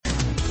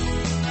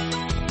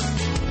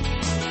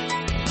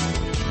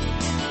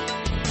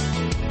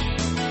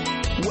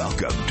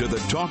Welcome to the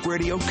Talk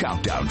Radio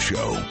Countdown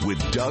Show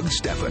with Doug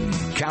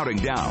Steffen, counting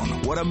down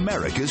what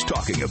America's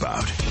talking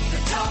about.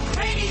 The Talk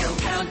Radio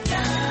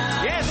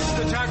Countdown. Yes,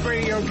 the Talk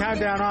Radio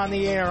Countdown on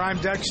the air.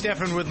 I'm Doug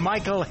Steffen with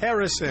Michael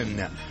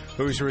Harrison,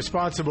 who's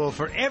responsible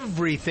for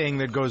everything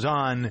that goes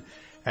on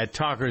at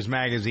Talkers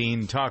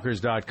Magazine,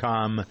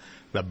 Talkers.com,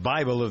 the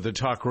Bible of the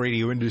talk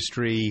radio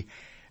industry,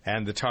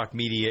 and the talk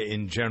media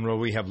in general.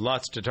 We have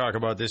lots to talk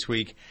about this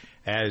week,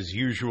 as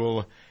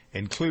usual,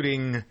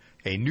 including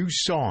a new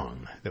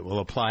song that will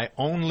apply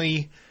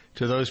only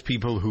to those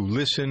people who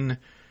listen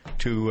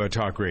to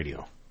talk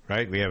radio,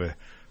 right? We have a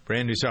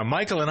brand new song.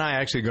 Michael and I are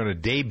actually going to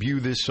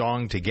debut this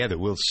song together.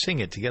 We'll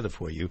sing it together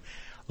for you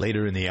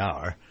later in the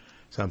hour,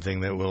 something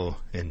that will,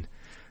 and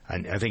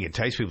I think,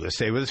 entice people to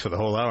stay with us for the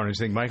whole hour. And you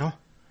think, Michael?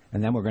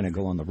 And then we're going to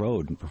go on the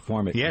road and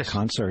perform it in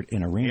concert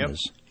in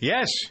arenas.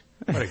 Yep. Yes.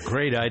 What a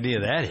great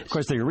idea that is. Of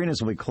course, the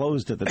arenas will be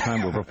closed at the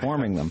time we're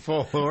performing them.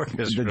 Full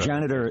orchestra.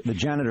 The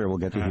janitor will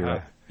get to hear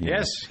it.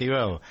 Yes, he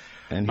will.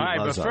 And he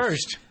loves us.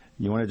 First,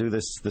 you want to do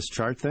this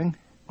chart thing?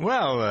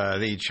 Well,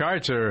 the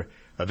charts are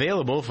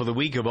available for the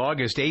week of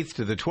August 8th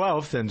to the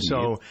 12th, and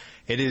so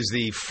it is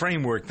the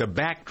framework, the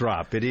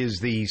backdrop, it is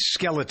the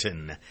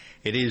skeleton,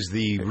 it is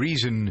the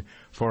reason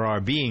for our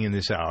being in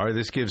this hour.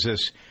 This gives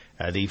us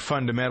the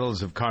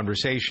fundamentals of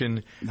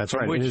conversation. That's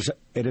right.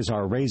 It is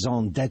our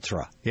raison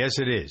d'etre. Yes,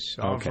 it is.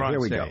 Okay, here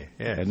we go.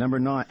 Yes. At number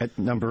 9.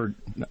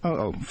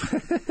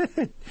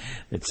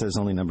 It says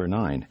only number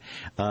 9.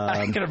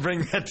 I'm going to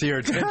bring that to your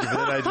attention,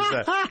 but then I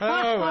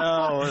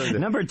just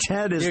said, Number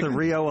 10 is the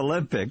Rio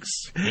Olympics.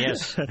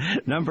 Yes.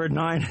 Number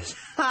 9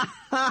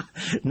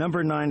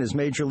 is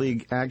Major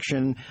League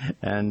action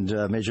and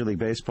Major League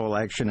Baseball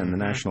action and the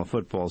National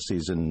Football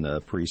season,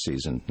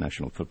 preseason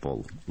National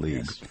Football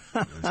League.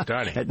 Yes.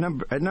 Starting.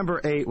 At number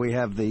 8, we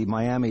have the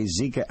Miami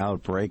Zika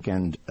outbreak,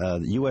 and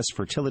the U.S.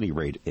 fertility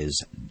rate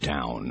is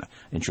down.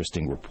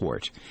 Interesting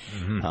report.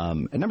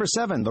 At number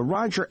 7, the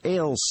Roger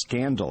Ailes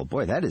scandal.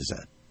 Boy, that is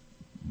a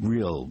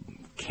real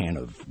can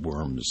of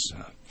worms.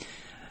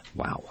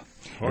 Wow.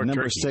 Or at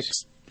number turkeys.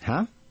 6,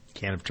 huh?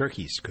 Can of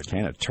turkeys.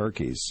 Can of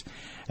turkeys.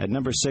 At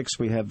number 6,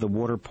 we have the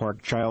water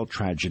park child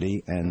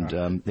tragedy,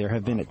 and there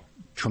have been a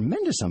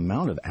tremendous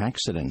amount of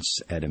accidents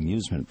at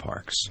amusement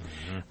parks.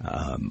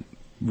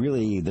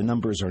 Really, the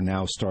numbers are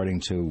now starting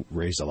to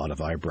raise a lot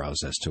of eyebrows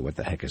as to what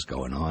the heck is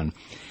going on.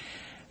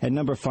 At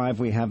number 5,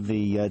 we have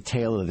the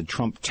tale of the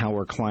Trump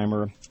Tower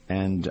climber,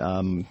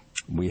 and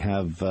we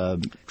have...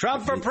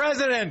 Trump for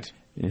president!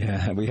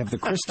 Yeah, we have the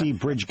Christie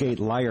Bridgegate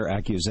liar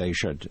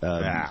accusation.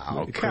 Come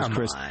on.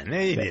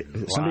 He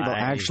didn't Some people lie.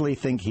 actually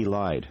think he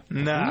lied.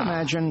 No. Can you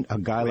imagine a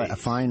guy, a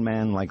fine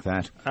man like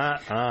that?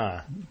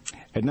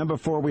 At number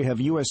 4, we have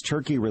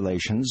U.S.-Turkey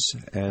relations.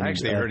 And, I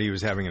actually heard he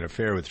was having an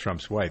affair with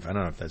Trump's wife. I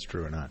don't know if that's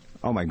true or not.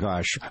 Oh, my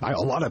gosh. A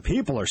lot of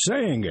people are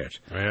saying it.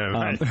 Yeah,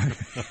 right.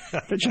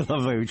 Don't you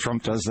love how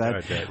Trump does that?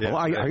 Right, yeah, well,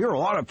 I hear a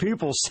lot of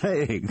people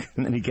saying,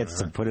 and then he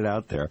gets to put it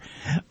out there.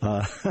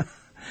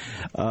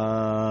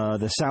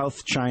 The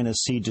South China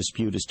Sea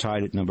dispute is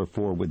tied at number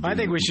 4 with... I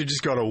think we should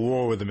just go to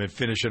war with them and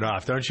finish it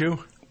off, don't you?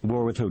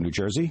 War with who, New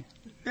Jersey?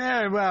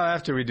 Yeah, well,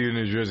 after we do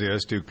New Jersey,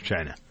 let's do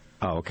China.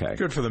 Oh, okay.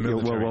 Good for the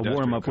military. We'll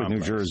warm up with New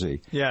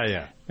Jersey.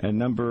 Yeah. And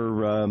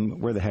number,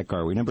 where the heck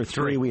are we? Number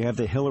 3, we have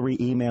the Hillary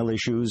email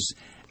issues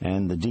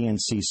and the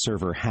DNC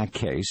server hack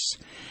case.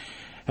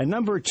 At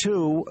number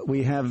 2,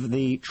 we have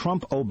the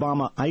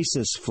Trump-Obama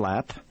ISIS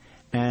flap.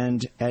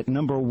 And at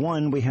number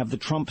 1, we have the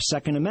Trump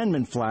Second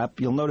Amendment flap.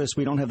 You'll notice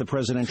we don't have the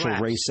presidential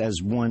race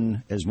as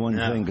one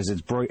thing because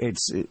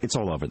it's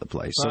all over the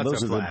place. Lots so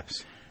those of are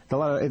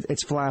flaps.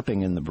 It's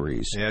flapping in the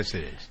breeze. Yes,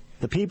 it is.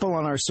 The people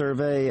on our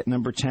survey at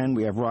number 10,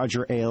 we have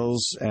Roger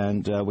Ailes,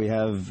 and we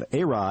have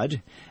A-Rod,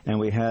 and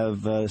we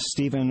have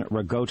Stephen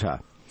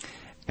Ragota.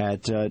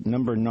 At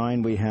number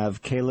 9, we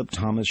have Caleb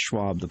Thomas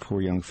Schwab, the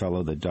poor young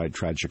fellow that died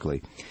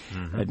tragically.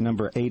 At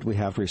number 8, we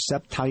have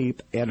Recep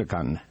Tayyip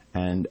Erdogan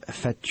and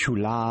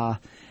Fethullah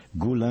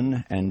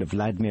Gulen and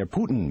Vladimir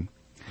Putin.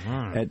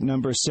 At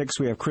number 6,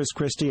 we have Chris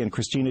Christie and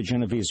Christina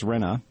Genovese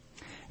Rena.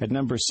 At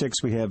number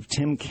 6, we have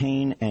Tim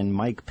Kaine and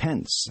Mike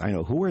Pence. I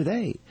know. Who are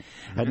they?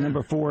 At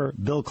number 4,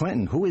 Bill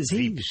Clinton. Who is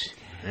he?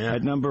 Yeah.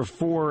 At number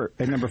 5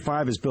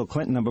 is Bill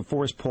Clinton. Number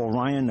 4 is Paul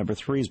Ryan. Number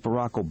 3 is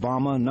Barack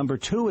Obama. Number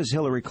 2 is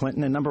Hillary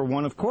Clinton. And number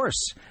 1, of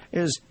course,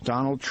 is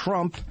Donald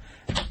Trump.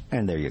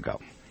 And there you go.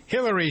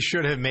 Hillary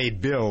should have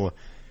made Bill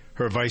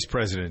her vice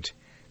president.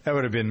 That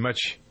would have been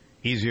much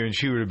easier, and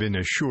she would have been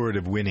assured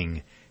of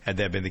winning had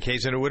that been the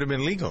case, and it would have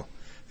been legal.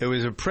 There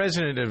was a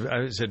president of,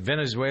 is it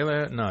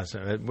Venezuela? No,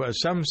 it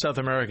was some South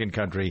American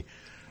country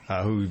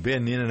who'd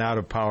been in and out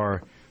of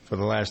power for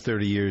the last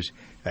 30 years.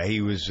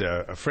 He was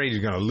afraid he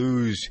was going to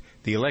lose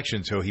the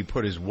election, so he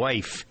put his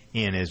wife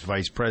in as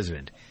vice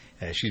president.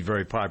 She's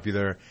very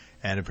popular,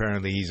 and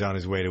apparently he's on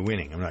his way to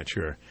winning. I'm not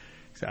sure.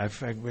 I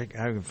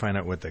can find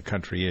out what the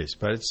country is,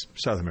 but it's a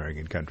South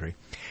American country.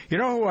 You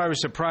know who I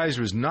was surprised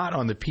was not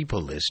on the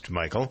people list,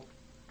 Michael?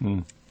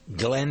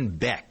 Glenn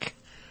Beck,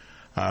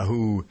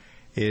 who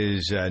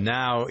is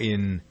now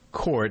in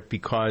court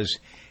because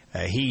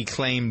he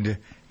claimed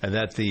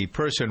that the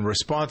person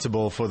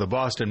responsible for the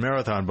Boston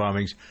Marathon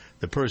bombings,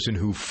 the person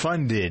who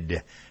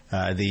funded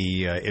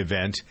the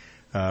event,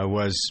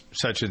 was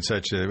such and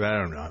such I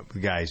don't know the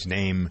guy's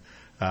name.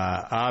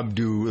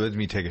 Let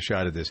me take a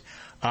shot at this.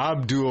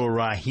 Abdul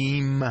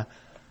Rahim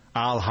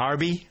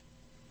Al-Harbi.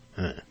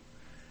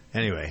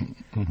 Anyway,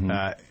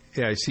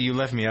 yeah, see, you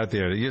left me out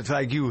there. It's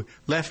like you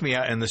left me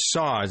out, and the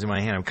saw is in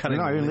my hand. I'm cutting.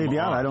 No, I didn't leave you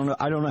out.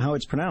 I don't know how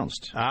it's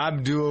pronounced.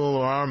 Abdul.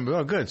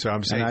 Oh, good. So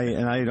I'm saying,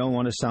 and I don't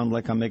want to sound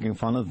like I'm making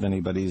fun of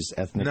anybody's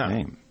ethnic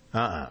name.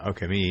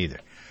 Okay, me either.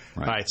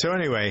 Right. All right. So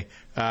anyway,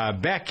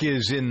 Beck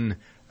is in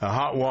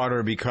hot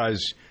water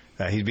because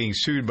he's being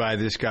sued by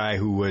this guy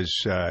who was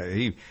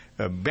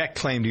Beck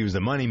claimed he was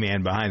the money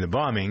man behind the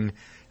bombing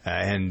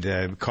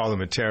and called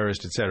him a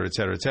terrorist, et cetera, et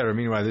cetera, et cetera.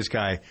 Meanwhile, this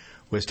guy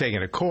was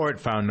taken to court,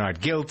 found not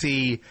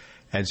guilty,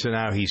 and so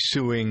now he's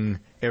suing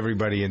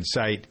everybody in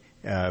sight,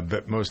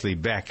 but mostly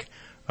Beck,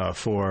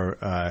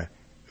 for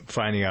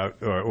finding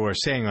out or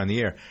saying on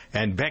the air.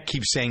 And Beck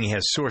keeps saying he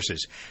has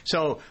sources.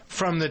 So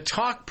from the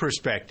talk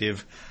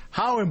perspective,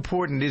 how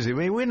important is it? I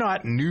mean, we're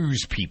not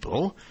news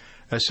people.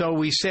 So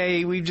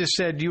we've just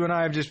said, you and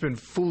I have just been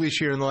foolish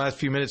here in the last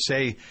few minutes,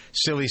 say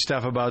silly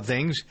stuff about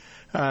things.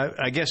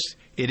 I guess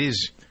it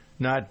is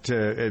not,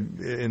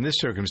 in this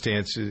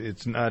circumstance,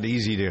 it's not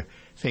easy to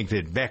think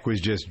that Beck was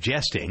just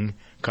jesting,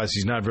 because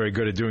he's not very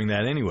good at doing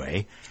that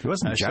anyway. He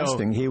wasn't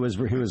jesting. He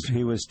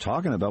was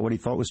talking about what he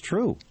thought was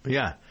true.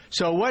 Yeah.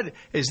 So what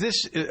is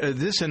this?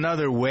 This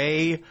another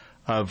way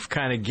of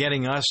kind of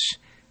getting us,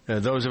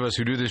 those of us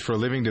who do this for a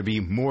living, to be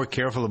more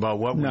careful about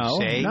what we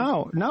say?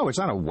 No, it's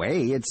not a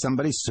way. It's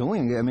somebody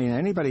suing. I mean,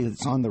 anybody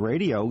that's on the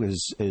radio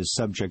is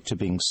subject to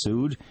being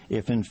sued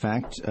if, in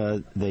fact,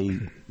 they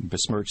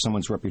besmirch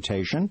someone's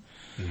reputation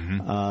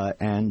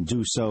and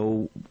do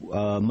so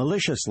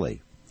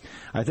maliciously.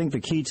 I think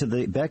the key to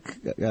the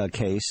Beck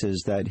case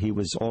is that he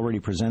was already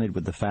presented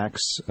with the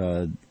facts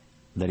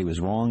that he was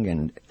wrong,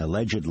 and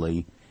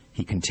allegedly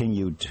he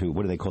continued to,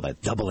 what do they call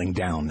that, doubling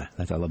down.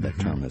 I love that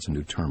term. That's a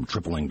new term,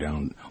 tripling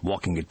down,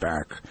 walking it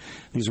back.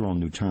 These are all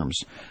new terms.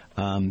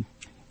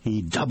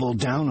 He doubled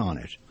down on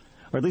it,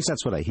 or at least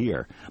that's what I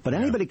hear. But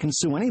anybody can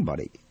sue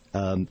anybody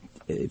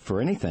for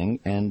anything,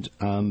 and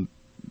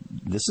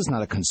this is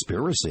not a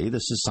conspiracy.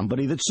 This is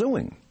somebody that's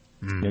suing.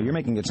 You know, you're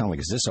making it sound like,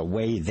 is this a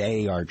way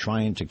they are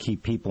trying to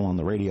keep people on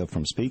the radio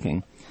from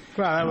speaking?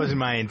 Well, that wasn't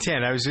my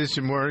intent. I was just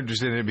more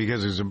interested in it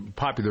because there's a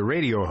popular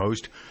radio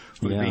host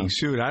who's being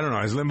sued. I don't know.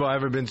 Has Limbaugh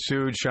ever been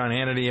sued? Sean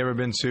Hannity ever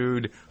been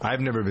sued?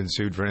 I've never been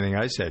sued for anything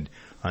I said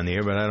on the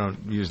air, but I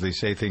don't usually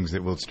say things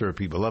that will stir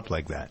people up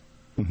like that.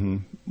 Mm-hmm.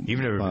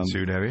 You've never been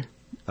sued, have you?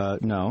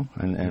 No,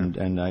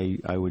 and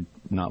I would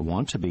not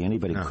want to be.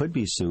 Anybody could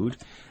be sued.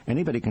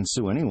 Anybody can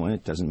sue anyone.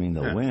 It doesn't mean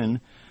they'll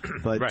win.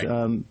 But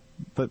right.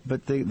 But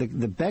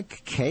the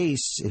Beck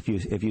case, if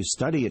you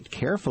study it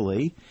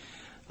carefully,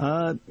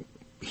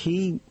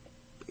 he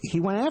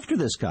went after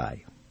this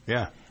guy.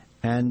 Yeah.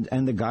 And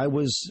the guy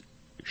was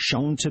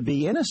shown to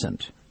be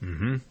innocent.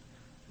 Mm-hmm.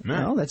 Yeah.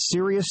 You know, that's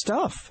serious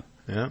stuff.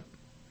 Yeah.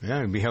 Yeah,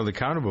 and be held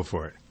accountable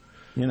for it.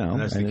 You know.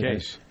 And that's the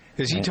case.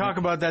 Does he talk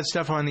about that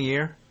stuff on the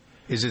air?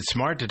 Is it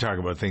smart to talk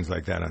about things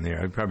like that on the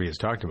air? He probably has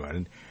talked about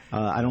it.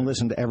 I don't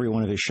listen to every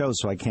one of his shows,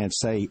 so I can't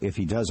say if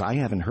he does. I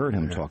haven't heard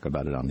him talk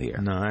about it on the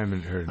air. No, I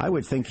haven't heard. I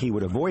would think he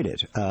would avoid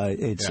it.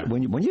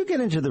 When you get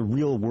into the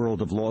real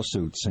world of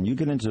lawsuits and you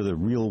get into the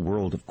real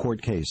world of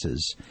court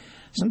cases,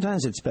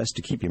 sometimes it's best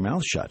to keep your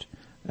mouth shut.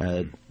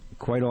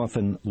 Quite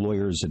often,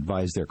 lawyers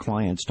advise their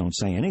clients don't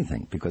say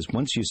anything, because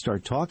once you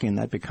start talking,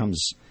 that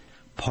becomes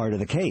part of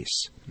the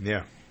case.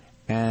 Yeah.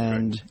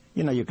 And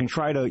you know, you can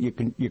try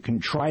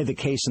the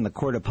case in the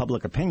court of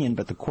public opinion,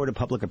 but the court of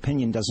public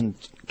opinion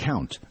doesn't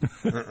count.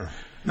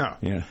 No.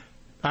 Yeah.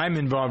 I'm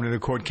involved in a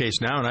court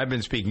case now, and I've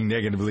been speaking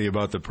negatively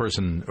about the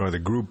person or the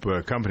group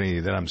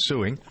company that I'm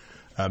suing.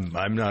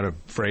 I'm not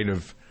afraid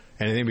of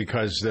anything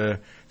because they're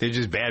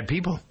just bad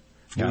people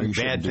doing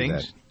bad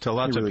things to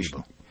lots of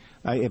people.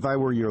 If I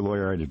were your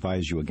lawyer, I'd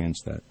advise you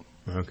against that.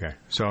 Okay.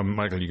 So,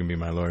 Michael, you can be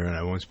my lawyer, and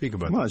I won't speak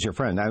about that. Well, as your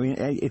friend. I mean,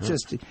 it's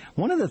just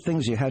one of the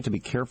things you have to be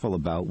careful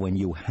about when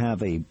you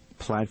have a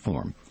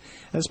platform,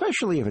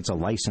 especially if it's a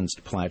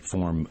licensed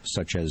platform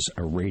such as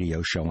a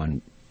radio show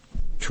on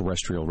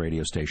terrestrial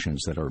radio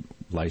stations that are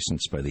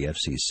licensed by the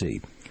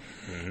FCC.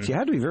 So you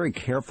have to be very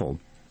careful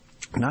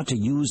not to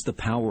use the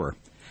power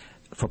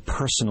for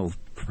personal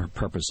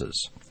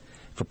purposes,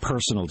 for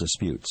personal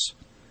disputes.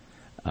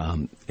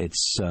 It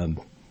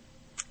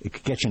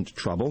could get you into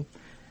trouble.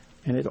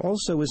 And it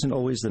also isn't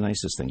always the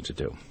nicest thing to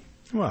do.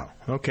 Well,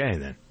 okay,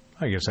 then.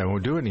 I guess I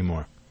won't do it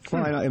anymore.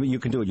 Well, I mean, you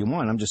can do what you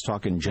want. I'm just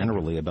talking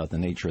generally about the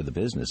nature of the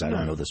business. I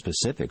don't know the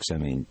specifics. I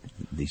mean,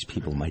 these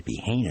people might be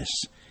heinous.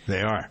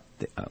 They are.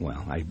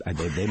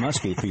 They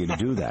must be for you to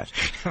do that.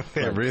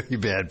 They're really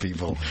bad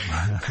people.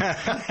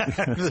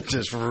 They're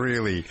just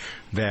really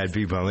bad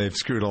people. They've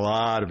screwed a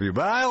lot of people.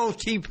 But I'll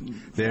keep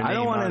their name. I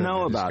don't want to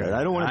know about it.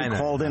 I don't want to be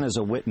called in as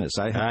a witness.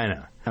 I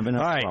know. Have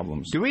enough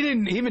problems. We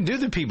didn't even do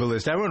the people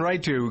list. I went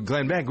right to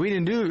Glenn Beck. We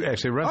didn't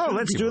actually run. Oh,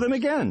 let's do them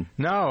again.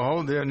 No,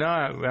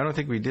 I don't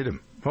think we did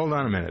them. Hold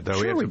on a minute, though.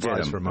 Sure, we have to we did pause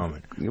them. for a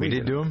moment. We We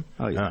did did do them?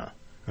 Oh, yeah.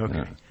 Okay.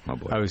 Yeah. Oh,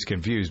 boy. I was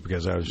confused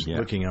because I was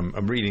looking.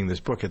 I'm reading this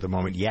book at the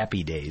moment,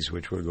 Yappy Days,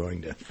 which we're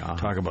going to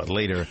talk about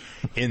later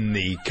in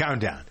the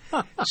countdown.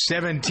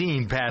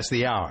 17 past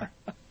the hour.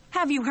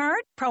 Have you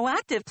heard?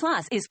 Proactive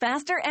Plus is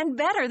faster and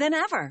better than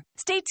ever.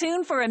 Stay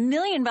tuned for a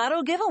 1,000,000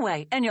 bottle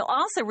giveaway, and you'll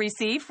also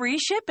receive free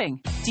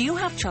shipping. Do you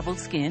have troubled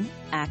skin?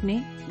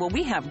 Acne? Well,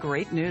 we have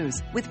great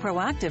news. With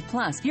Proactive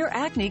Plus, your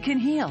acne can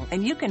heal,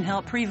 and you can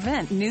help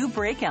prevent new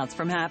breakouts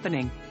from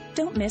happening.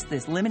 Don't miss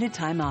this limited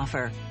time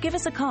offer. Give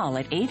us a call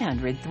at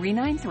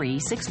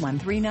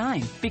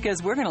 800-393-6139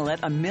 because we're going to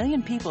let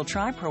 1,000,000 people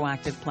try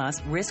Proactive Plus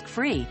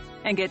risk-free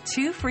and get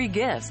 2 free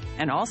gifts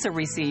and also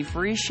receive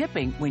free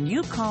shipping when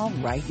you call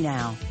right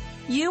now.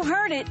 You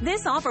heard it.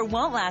 This offer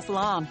won't last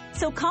long.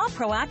 So call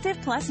Proactive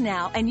Plus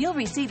now and you'll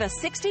receive a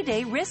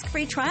 60-day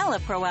risk-free trial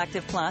of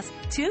Proactive Plus,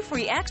 2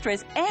 free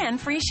extras, and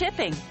free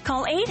shipping.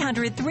 Call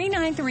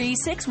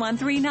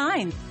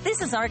 800-393-6139.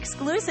 This is our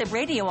exclusive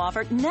radio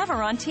offer,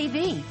 never on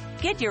TV.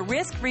 Get your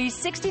risk-free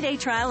 60-day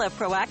trial of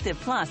Proactive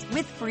Plus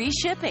with free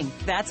shipping.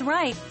 That's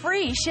right,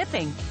 free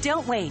shipping.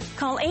 Don't wait.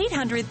 Call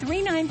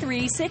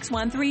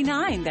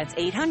 800-393-6139. That's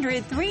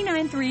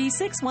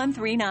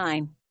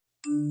 800-393-6139.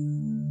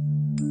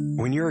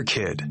 When you're a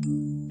kid,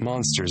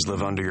 monsters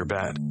live under your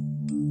bed.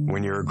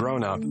 When you're a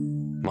grown-up,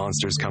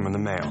 monsters come in the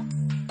mail.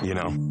 You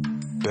know,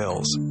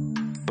 bills.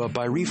 But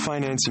by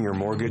refinancing your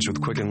mortgage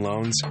with Quicken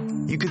Loans,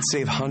 you could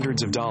save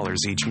hundreds of dollars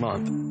each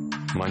month.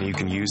 Money you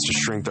can use to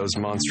shrink those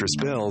monstrous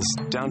bills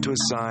down to a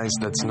size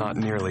that's not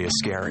nearly as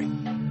scary.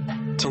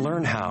 To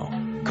learn how,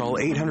 call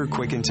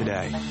 800-QUICKEN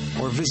today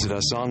or visit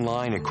us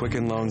online at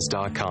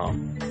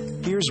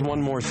QuickenLoans.com. Here's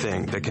one more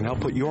thing that can help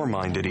put your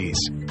mind at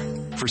ease.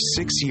 For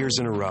 6 years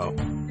in a row,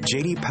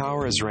 J.D.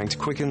 Power has ranked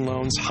Quicken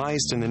Loans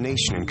highest in the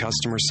nation in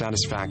customer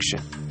satisfaction.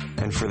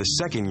 And for the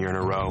 2nd year in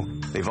a row,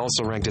 they've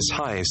also ranked us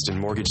highest in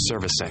mortgage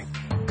servicing.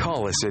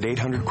 Call us at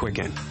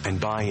 800-QUICKEN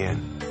and buy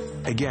in.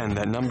 Again,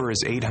 that number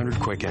is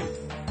 800-QUICKEN.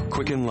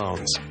 Quicken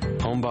Loans.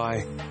 Home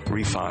buy,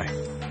 refi,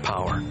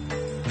 power.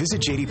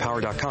 Visit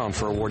jdpower.com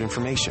for award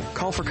information.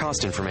 Call for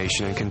cost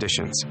information and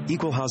conditions.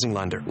 Equal housing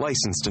lender.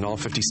 Licensed in all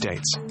 50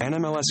 states.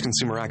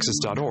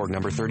 NMLSConsumerAccess.org,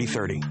 number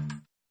 3030.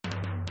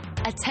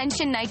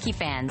 Attention Nike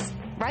fans.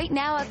 Right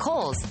now at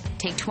Kohl's,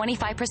 take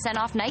 25%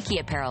 off Nike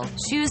apparel,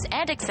 shoes,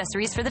 and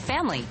accessories for the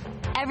family.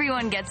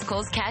 Everyone gets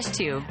Kohl's Cash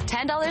too.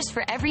 $10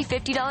 for every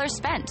 $50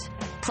 spent.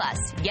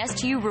 Plus, Yes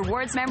to You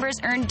Rewards members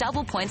earn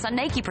double points on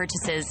Nike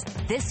purchases.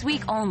 This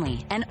week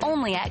only, and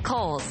only at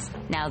Kohl's.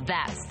 Now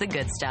that's the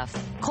good stuff.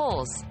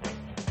 Kohl's.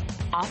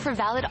 Offer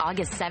valid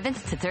August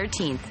 7th to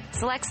 13th.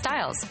 Select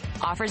styles.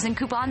 Offers and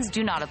coupons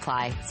do not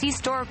apply. See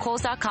store or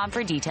Kohls.com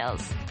for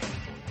details.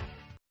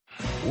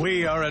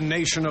 We are a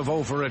nation of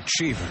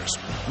overachievers.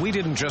 We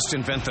didn't just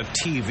invent the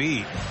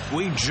TV.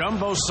 We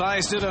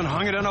jumbo-sized it and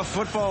hung it in a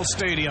football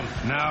stadium.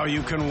 Now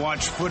you can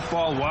watch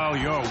football while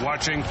you're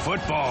watching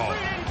football.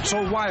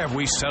 So why have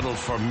we settled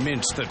for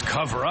mints that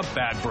cover up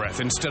bad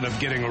breath instead of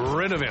getting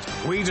rid of it?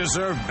 We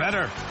deserve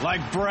better,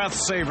 like Breath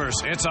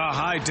Savers. It's a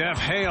high-def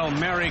Hail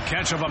Mary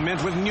catch of a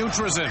mint with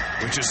Nutrizin,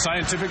 which is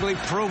scientifically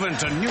proven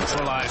to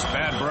neutralize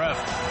bad breath.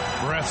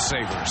 Breath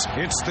Savers.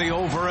 It's the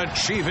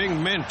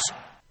overachieving mint.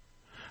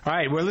 All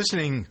right, we're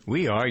listening,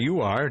 you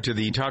are, to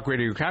the Talk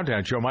Radio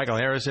Countdown Show. Michael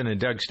Harrison and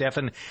Doug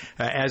Steffen.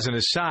 As an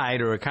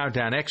aside or a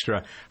countdown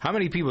extra, how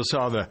many people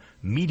saw the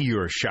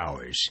meteor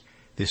showers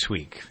this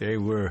week? They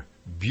were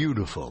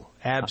beautiful,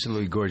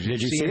 absolutely gorgeous.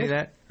 Did you see any of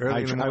that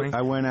early in the morning?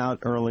 I went out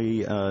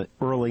early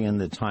in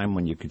the time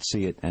when you could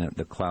see it, and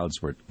the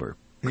clouds were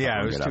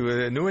yeah, it was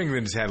too. New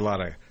England's had a lot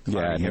of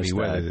heavy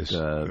weather this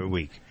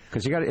week.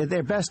 Because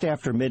they're best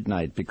after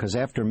midnight, because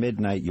after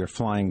midnight you're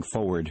flying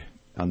forward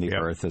on the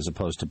earth as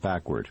opposed to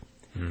backward.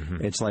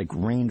 Mm-hmm. It's like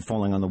rain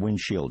falling on the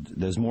windshield.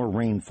 There's more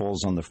rain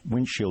falls on the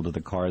windshield of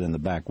the car than the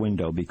back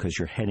window because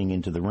you're heading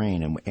into the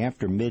rain. And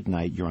after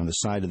midnight, you're on the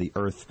side of the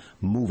earth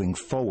moving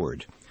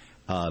forward.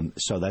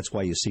 So that's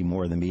why you see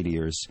more of the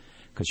meteors,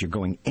 because you're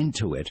going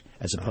into it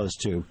as opposed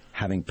to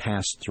having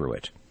passed through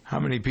it. How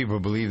many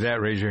people believe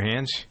that? Raise your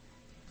hands.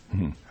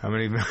 How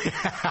many?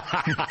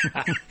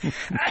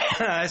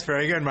 That's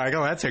very good,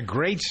 Michael. That's a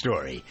great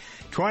story.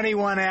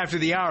 21 after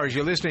the hours.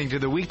 You're listening to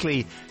the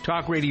weekly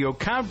Talk Radio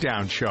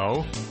Countdown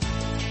Show.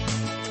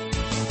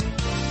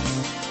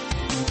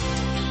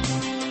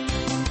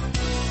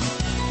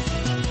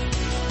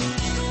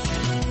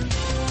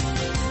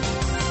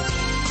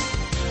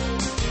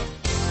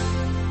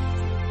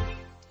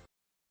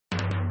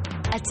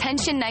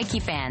 Attention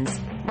Nike fans.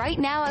 Right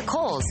now at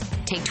Kohl's,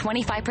 take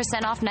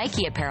 25% off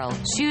Nike apparel,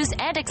 shoes,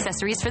 and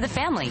accessories for the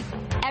family.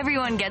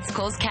 Everyone gets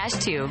Kohl's Cash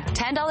too.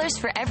 $10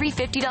 for every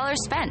 $50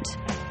 spent.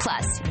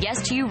 Plus,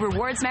 Yes to You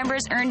Rewards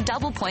members earn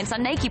double points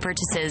on Nike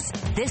purchases.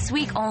 This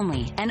week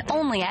only, and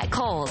only at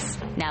Kohl's.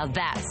 Now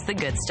that's the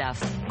good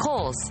stuff.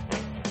 Kohl's.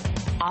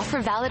 Offer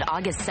valid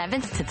August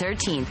 7th to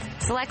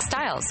 13th. Select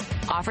styles.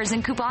 Offers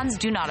and coupons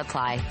do not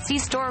apply. See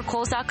store or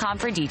Kohls.com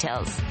for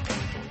details.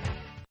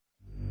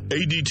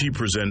 ADT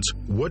presents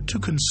What to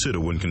Consider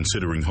When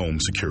Considering Home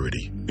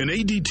Security. An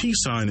ADT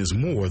sign is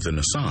more than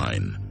a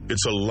sign.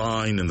 It's a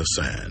line in the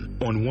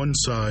sand. On one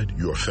side,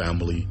 your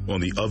family. On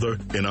the other,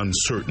 an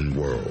uncertain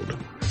world.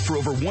 For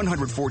over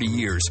 140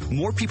 years,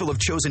 more people have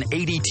chosen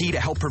ADT to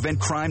help prevent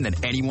crime than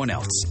anyone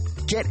else.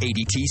 Get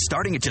ADT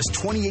starting at just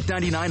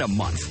 $28.99 a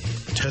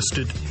month.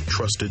 Tested,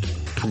 trusted,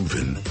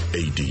 proven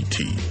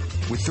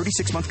ADT. With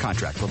 36-month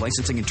contract for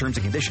licensing and terms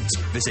and conditions,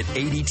 visit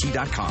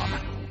ADT.com.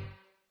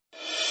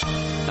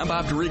 I'm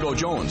Bob Dorigo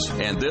Jones,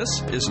 and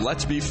this is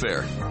Let's Be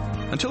Fair.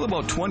 Until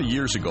about 20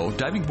 years ago,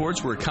 diving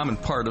boards were a common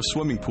part of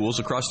swimming pools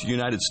across the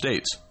United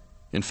States.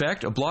 In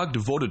fact, a blog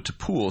devoted to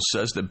pools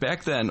says that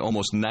back then,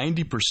 almost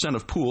 90%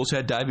 of pools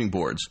had diving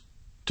boards.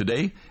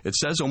 Today, it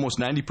says almost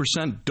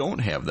 90% don't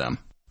have them.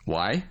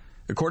 Why?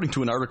 According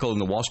to an article in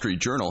the Wall Street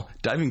Journal,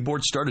 diving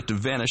boards started to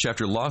vanish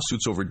after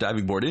lawsuits over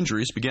diving board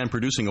injuries began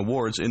producing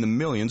awards in the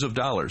millions of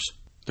dollars.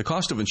 The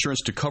cost of insurance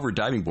to cover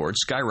diving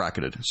boards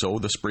skyrocketed, so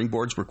the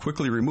springboards were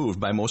quickly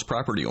removed by most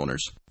property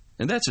owners.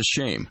 And that's a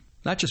shame,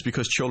 not just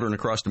because children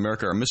across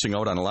America are missing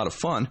out on a lot of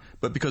fun,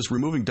 but because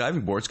removing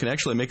diving boards can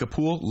actually make a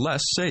pool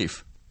less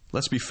safe.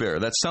 Let's be fair,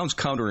 that sounds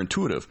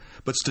counterintuitive,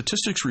 but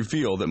statistics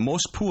reveal that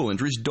most pool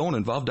injuries don't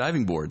involve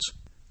diving boards.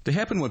 They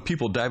happen when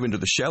people dive into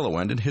the shallow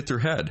end and hit their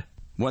head.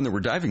 When there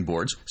were diving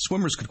boards,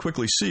 swimmers could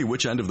quickly see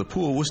which end of the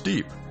pool was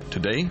deep.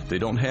 Today, they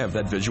don't have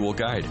that visual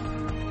guide.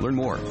 Learn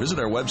more. Visit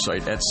our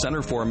website at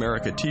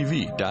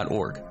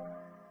centerforamericatv.org.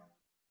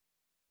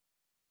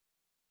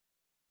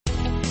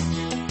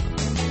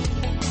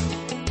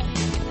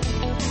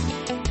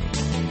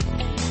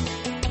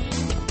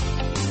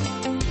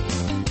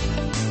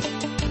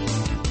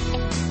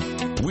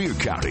 We're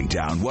counting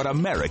down what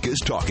America's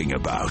talking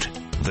about.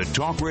 The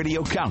Talk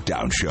Radio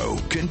Countdown Show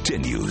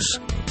continues.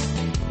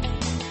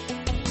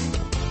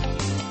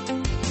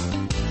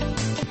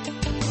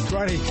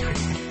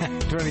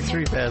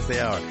 23 past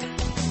the hour.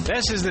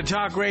 This is the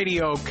Talk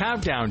Radio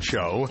Countdown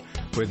Show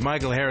with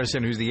Michael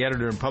Harrison, who's the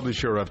editor and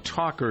publisher of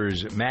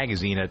Talkers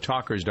Magazine at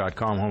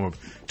talkers.com, home of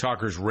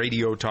Talkers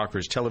Radio,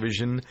 Talkers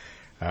Television.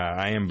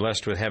 I am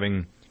blessed with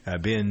having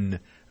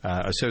been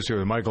associated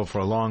with Michael for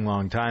a long,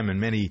 long time in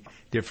many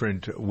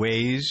different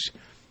ways.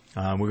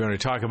 We're going to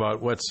talk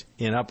about what's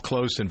in Up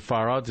Close and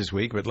Far Out this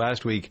week, but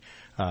last week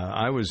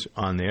I was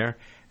on there.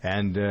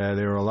 And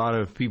there are a lot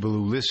of people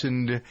who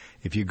listened.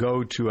 If you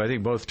go to, I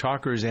think, both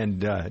Talkers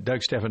and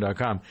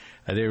DougStephan.com,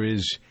 there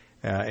is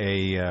not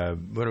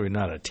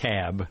a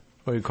tab.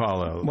 What do you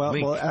call a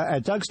link? Well,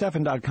 at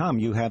DougStephan.com,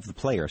 you have the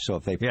player. So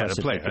if they press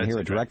it, they can hear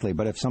it directly. Right.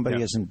 But if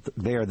somebody isn't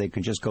there, they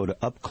can just go to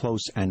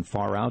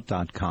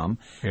UpCloseAndFarOut.com,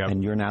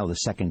 and you're now the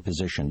second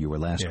position. You were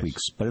last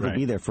week's. But it'll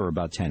be there for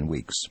about 10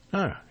 weeks.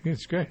 Oh,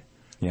 it's great.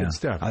 Yeah. Good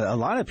stuff. A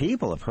lot of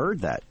people have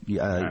heard that.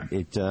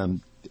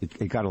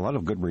 It got a lot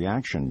of good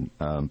reaction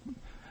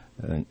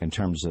in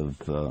terms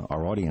of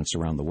our audience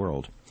around the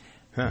world.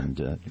 And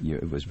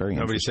it was very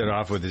Nobody interesting. set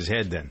off with his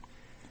head then.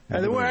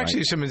 There were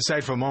actually some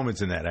insightful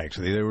moments in that,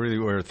 actually. There really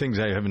were things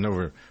I haven't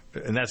over...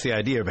 And that's the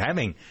idea of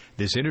having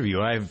this interview.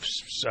 I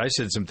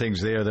said some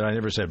things there that I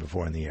never said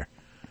before in the air.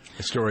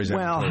 The stories.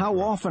 Well, how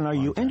often are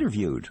you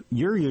interviewed?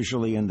 You're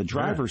usually in the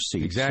driver's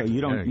seat. Exactly.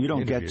 So you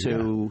don't get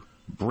to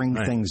bring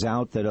things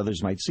out that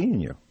others might see in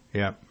you.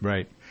 Yeah,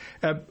 right.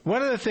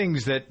 One of the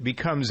things that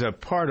becomes a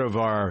part of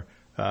our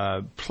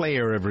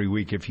player every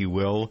week, if you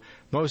will,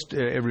 most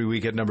every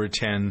week at number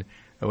 10,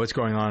 what's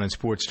going on in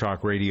Sports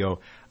Talk Radio,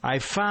 I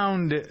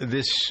found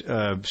this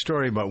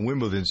story about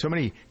Wimbledon. So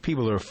many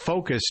people are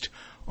focused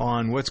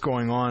on what's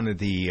going on at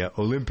the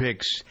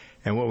Olympics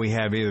and what we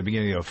have at the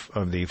beginning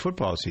of the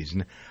football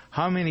season.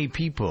 How many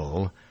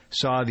people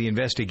saw the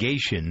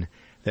investigation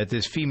that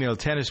this female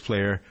tennis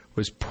player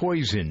was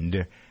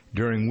poisoned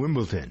during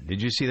Wimbledon?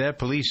 Did you see that?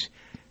 Police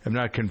have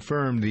not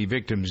confirmed the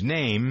victim's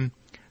name.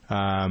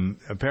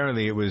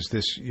 Apparently it was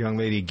this young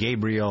lady,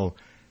 Gabrielle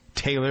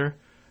Taylor,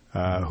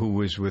 who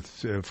was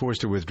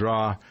forced to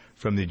withdraw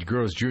from the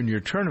girls'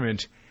 junior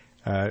tournament,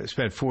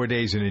 spent 4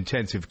 days in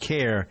intensive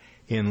care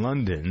in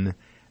London.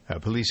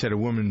 Police said a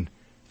woman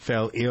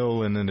fell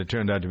ill, and then it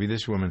turned out to be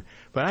this woman.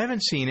 But I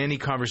haven't seen any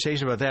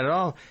conversation about that at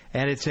all.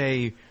 And it's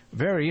a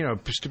very,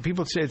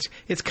 people say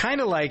it's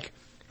kind of like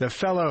the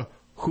fellow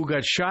who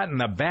got shot in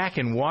the back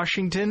in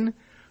Washington,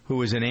 who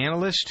was an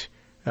analyst,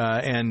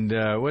 and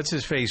what's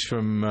his face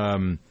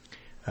from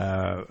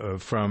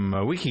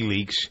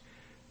WikiLeaks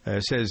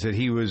says that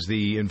he was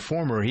the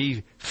informer.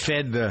 He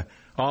fed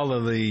all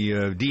of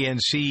the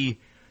DNC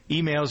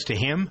emails to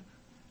him,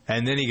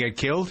 and then he got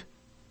killed.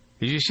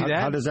 Did you see that?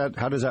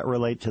 How does that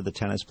relate to the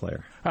tennis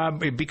player?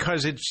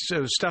 Because it's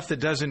stuff that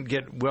doesn't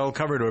get well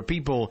covered, or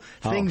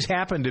things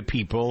happen to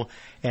people,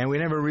 and we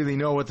never really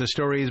know what the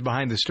story is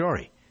behind the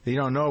story. You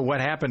don't know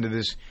what happened to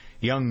this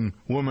young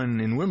woman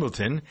in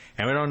Wimbledon,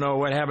 and we don't know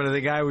what happened to the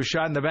guy who was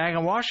shot in the back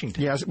in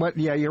Washington. Yes,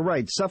 yeah, you're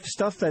right.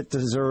 Stuff that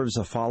deserves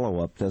a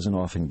follow-up doesn't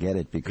often get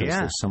it because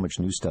there's so much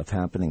new stuff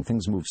happening.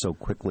 Things move so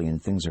quickly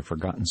and things are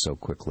forgotten so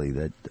quickly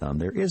that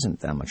there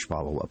isn't that much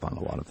follow-up on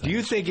a lot of things. Do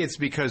you think it's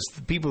because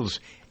people's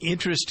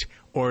interest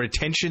or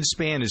attention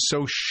span is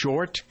so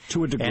short?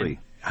 To a degree. And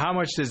how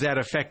much does that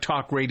affect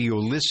talk radio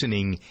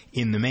listening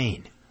in the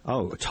main?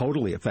 Oh, it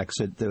totally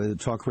affects it. The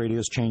talk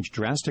radio's changed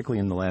drastically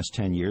in the last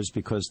 10 years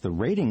because the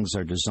ratings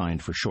are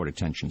designed for short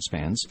attention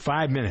spans.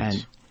 5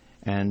 minutes.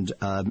 And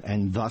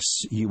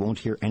thus you won't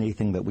hear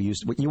anything that we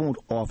used to. You won't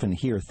often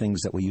hear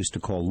things that we used to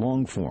call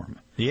long form.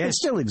 Yes. It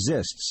still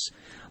exists.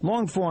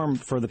 Long form,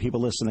 for the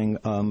people listening,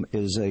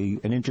 is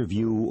an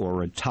interview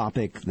or a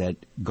topic that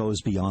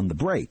goes beyond the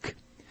break,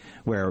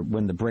 where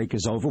when the break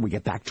is over, we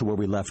get back to where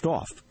we left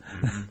off.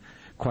 Mm-hmm.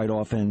 Quite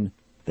often,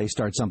 they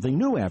start something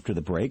new after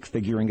the break,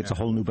 figuring it's a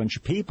whole new bunch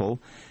of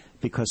people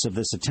because of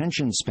this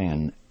attention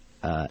span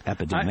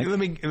epidemic. Let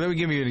me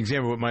give you an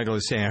example of what Michael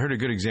is saying. I heard a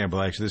good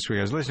example, actually, this week.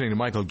 I was listening to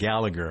Michael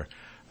Gallagher,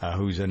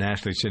 who's a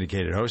nationally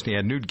syndicated host, and he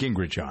had Newt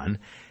Gingrich on,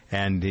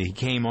 and he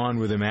came on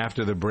with him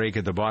after the break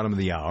at the bottom of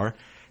the hour,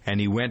 and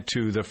he went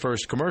to the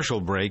first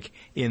commercial break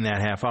in that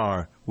half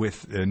hour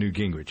with Newt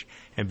Gingrich,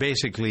 and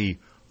basically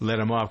let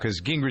him off,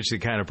 because Gingrich's the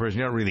kind of person,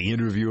 you don't really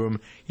interview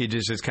him.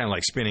 It's kind of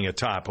like spinning a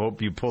top.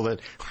 Hope you pull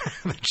it.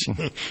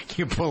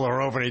 You pull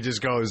her over and he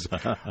just goes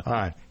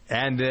on.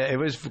 And it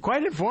was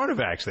quite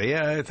informative, actually.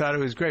 Yeah, I thought it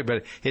was great.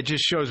 But it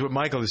just shows what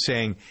Michael is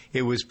saying.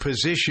 It was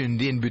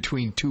positioned in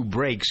between two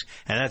breaks,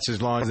 and that's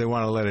as long as they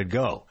want to let it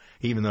go,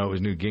 even though it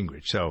was Newt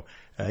Gingrich. So,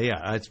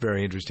 yeah, that's a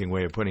very interesting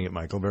way of putting it,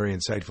 Michael. Very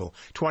insightful.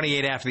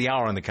 28 after the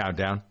hour on the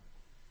countdown.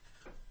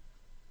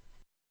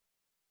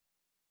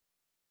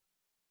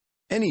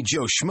 Any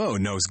Joe Schmo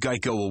knows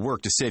Geico will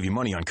work to save you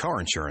money on car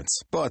insurance.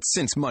 But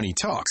since money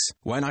talks,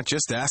 why not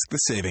just ask the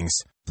savings?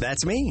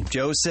 That's me,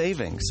 Joe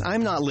Savings.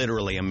 I'm not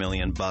literally $1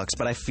 million, but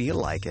I feel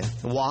like it.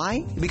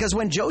 Why? Because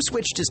when Joe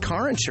switched his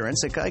car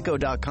insurance at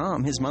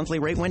Geico.com, his monthly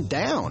rate went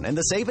down and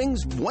the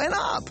savings went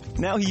up.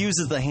 Now he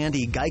uses the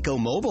handy Geico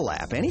mobile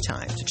app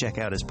anytime to check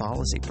out his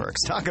policy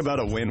perks. Talk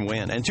about a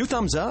win-win. And 2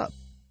 thumbs up.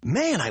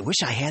 Man, I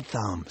wish I had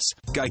thumbs.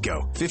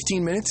 Geico.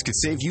 15 minutes could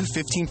save you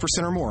 15%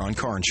 or more on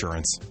car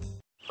insurance.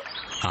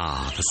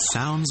 Ah, the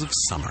sounds of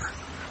summer.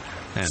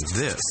 And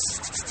this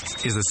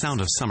is the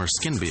sound of summer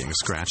skin being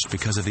scratched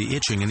because of the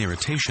itching and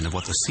irritation of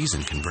what the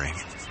season can bring.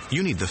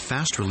 You need the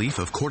fast relief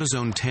of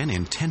Cortisone 10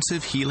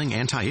 Intensive Healing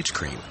Anti-Itch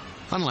Cream.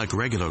 Unlike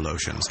regular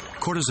lotions,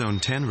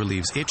 Cortisone 10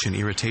 relieves itch and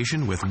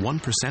irritation with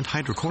 1%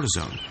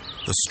 hydrocortisone,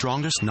 the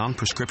strongest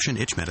non-prescription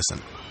itch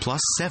medicine,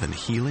 plus 7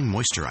 healing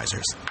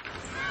moisturizers.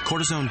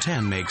 Cortisone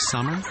 10 makes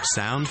summer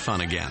sound fun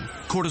again.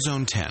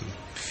 Cortisone 10.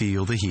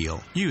 Feel the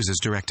heal. Use as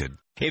directed.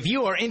 If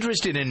you are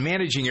interested in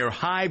managing your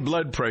high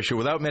blood pressure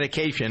without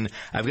medication,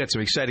 I've got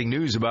some exciting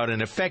news about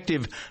an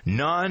effective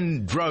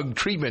non-drug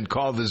treatment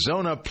called the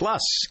Zona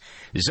Plus.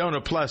 Zona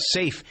Plus,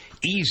 safe,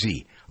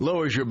 easy,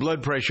 lowers your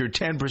blood pressure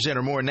 10%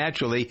 or more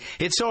naturally.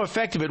 It's so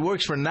effective it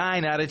works for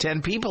 9 out of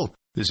 10 people.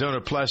 The Zona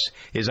Plus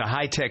is a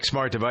high-tech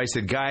smart device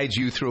that guides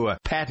you through a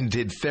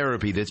patented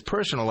therapy that's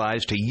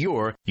personalized to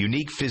your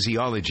unique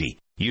physiology.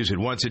 Use it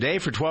once a day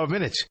for 12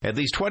 minutes. At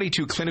least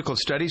 22 clinical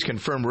studies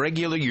confirm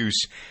regular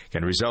use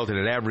can result in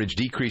an average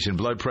decrease in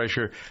blood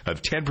pressure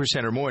of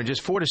 10% or more in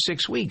just 4 to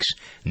 6 weeks.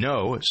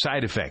 No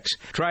side effects.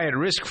 Try it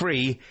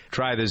risk-free.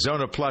 Try the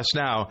Zona Plus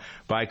now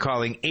by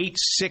calling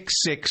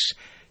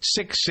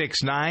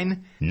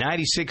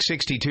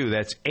 866-669-9662.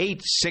 That's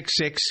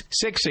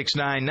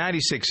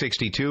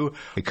 866-669-9662.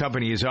 The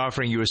company is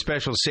offering you a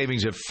special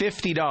savings of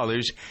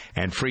 $50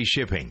 and free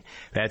shipping.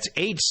 That's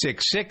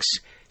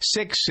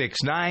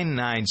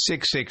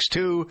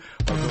 866-669-9662.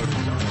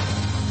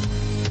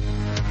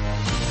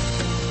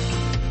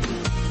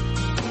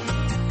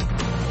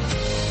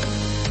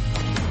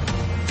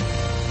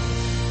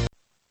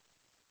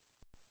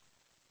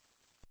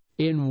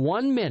 In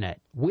 1 minute,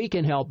 we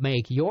can help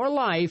make your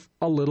life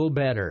a little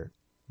better.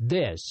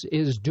 This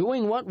is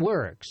Doing What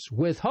Works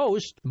with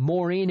host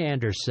Maureen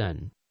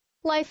Anderson.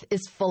 Life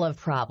is full of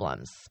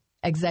problems.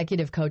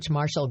 Executive coach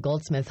Marshall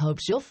Goldsmith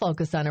hopes you'll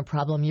focus on a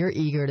problem you're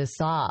eager to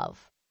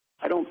solve.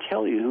 I don't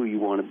tell you who you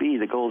want to be.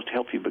 The goal is to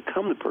help you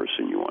become the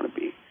person you want to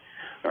be.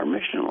 Our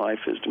mission in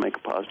life is to make a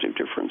positive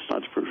difference,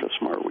 not to prove how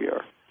smart we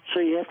are. So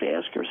you have to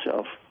ask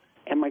yourself,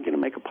 am I going to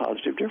make a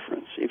positive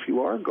difference? If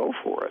you are, go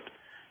for it.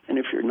 And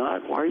if you're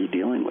not, why are you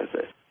dealing with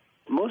it?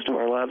 Most of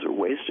our lives are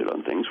wasted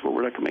on things where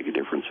we're not going to make a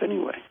difference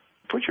anyway.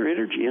 Put your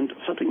energy into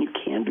something you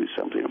can do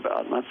something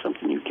about, not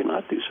something you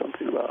cannot do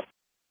something about.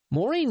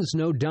 Maureen's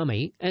no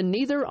dummy, and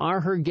neither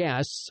are her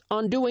guests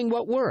on Doing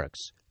What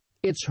Works.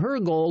 It's her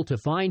goal to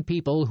find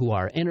people who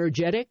are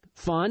energetic,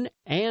 fun,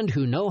 and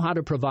who know how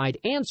to provide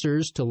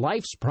answers to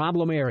life's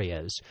problem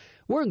areas.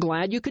 We're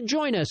glad you could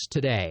join us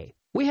today.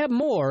 We have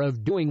more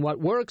of Doing What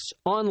Works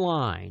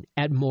online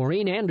at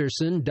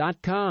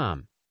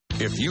MaureenAnderson.com.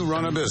 If you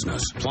run a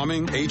business,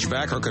 plumbing,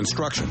 HVAC, or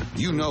construction,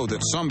 you know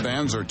that some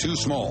vans are too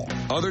small,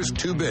 others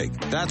too big.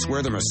 That's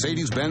where the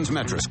Mercedes-Benz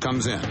Metris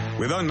comes in.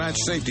 With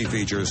unmatched safety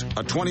features,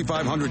 a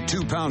 2,500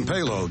 2-pound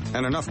payload,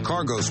 and enough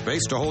cargo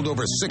space to hold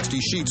over 60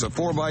 sheets of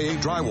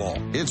 4x8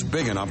 drywall, it's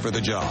big enough for the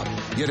job.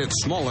 Yet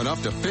it's small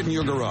enough to fit in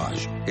your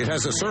garage. It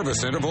has a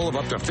service interval of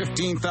up to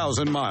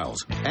 15,000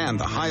 miles and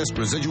the highest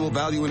residual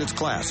value in its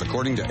class,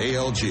 according to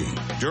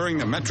ALG. During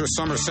the Metris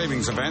Summer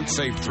Savings Event,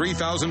 save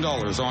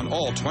 $3,000 on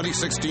all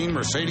 2016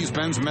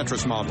 Mercedes-Benz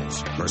Metris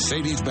models.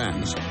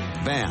 Mercedes-Benz.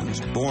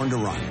 Vans born to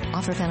run.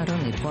 Offer valid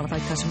only to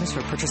qualified customers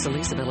for purchase or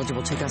lease of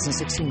eligible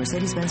 2016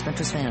 Mercedes-Benz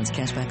Metris vans.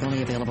 Cashback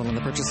only available on the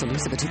purchase or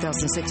lease of a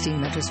 2016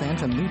 Metris van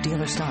from new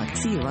dealer stock.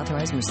 See your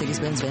authorized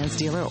Mercedes-Benz Vans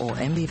dealer or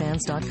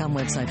mbvans.com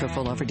website for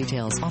full offer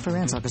details. Offer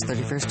ends August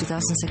 31st,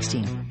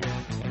 2016.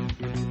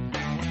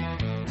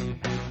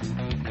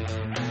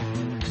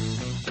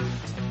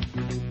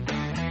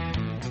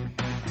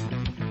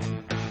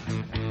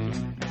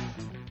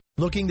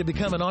 Looking to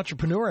become an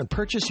entrepreneur and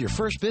purchase your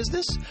first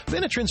business?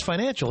 Benetrends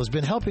Financial has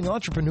been helping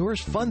entrepreneurs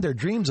fund their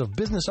dreams of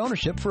business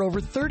ownership for over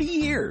 30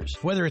 years.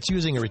 Whether it's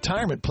using a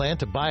retirement plan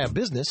to buy a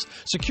business,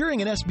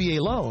 securing an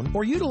SBA loan,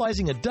 or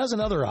utilizing a dozen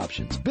other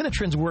options,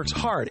 Benetrends works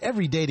hard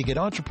every day to get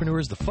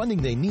entrepreneurs the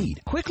funding they need,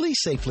 quickly,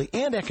 safely,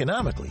 and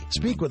economically.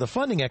 Speak with a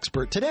funding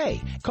expert today.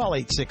 Call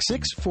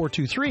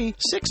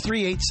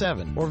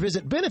 866-423-6387 or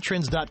visit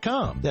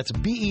Benetrends.com. That's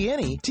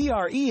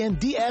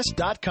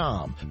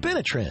BENETRENDS.com.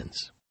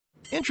 Benetrends.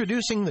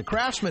 Introducing the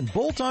Craftsman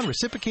Bolt-On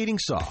Reciprocating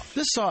Saw.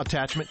 This saw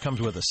attachment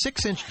comes with a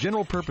 6-inch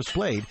general-purpose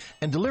blade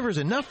and delivers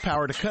enough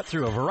power to cut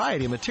through a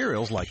variety of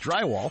materials like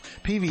drywall,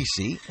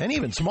 PVC, and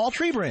even small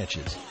tree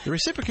branches. The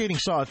reciprocating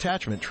saw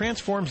attachment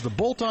transforms the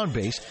bolt-on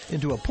base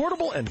into a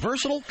portable and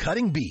versatile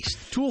cutting beast.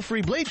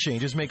 Tool-free blade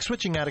changes make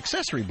switching out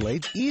accessory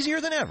blades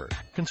easier than ever.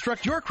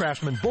 Construct your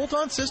Craftsman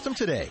Bolt-On system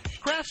today.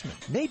 Craftsman,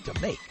 made to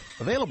make.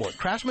 Available at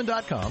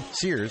Craftsman.com,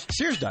 Sears,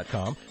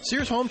 Sears.com,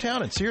 Sears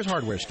Hometown, and Sears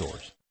Hardware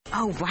stores.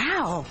 Oh,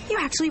 wow.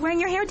 You're actually wearing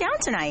your hair down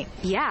tonight.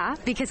 Yeah,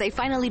 because I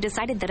finally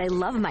decided that I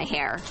love my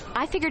hair.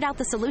 I figured out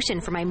the solution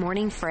for my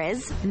morning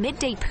frizz,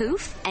 midday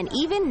poof, and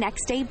even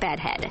next day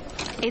bedhead.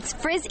 It's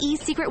Frizz E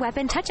Secret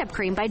Weapon Touch-Up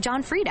Cream by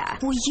John Frieda.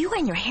 Well, you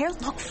and your hair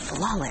look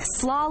flawless.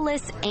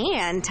 Flawless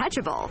and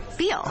touchable.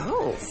 Feel.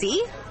 Oh.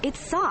 See?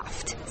 It's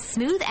soft.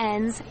 Smooth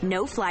ends,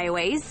 no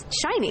flyaways,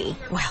 shiny.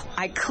 Well,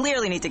 I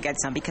clearly need to get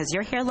some because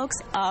your hair looks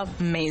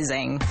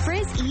amazing.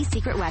 Frizz E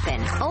Secret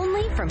Weapon,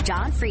 only from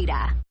John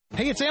Frieda.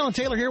 Hey, it's Alan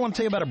Taylor here. I want to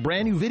tell you about a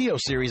brand new video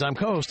series I'm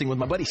co-hosting with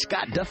my buddy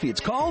Scott Duffy. It's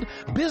called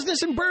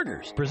Business and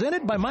Burgers,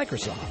 presented by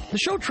Microsoft. The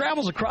show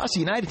travels across the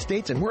United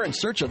States, and we're in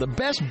search of the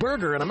best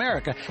burger in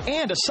America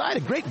and a side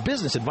of great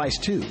business advice,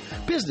 too.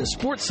 Business,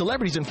 sports,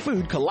 celebrities, and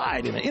food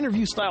collide in an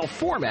interview-style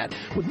format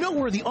with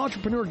noteworthy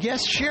entrepreneur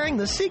guests sharing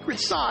the secret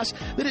sauce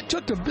that it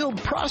took to build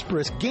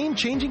prosperous,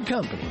 game-changing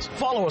companies.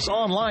 Follow us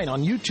online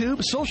on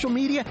YouTube, social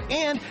media,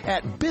 and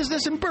at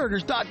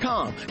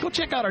businessandburgers.com. Go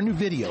check out our new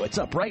video. It's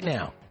up right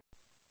now.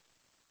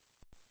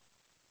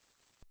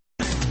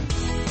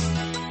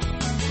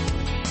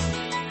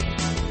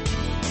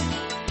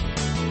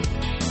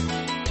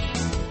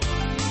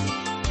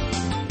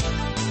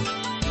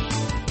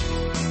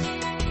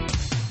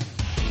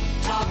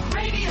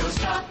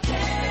 Top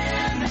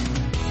 10.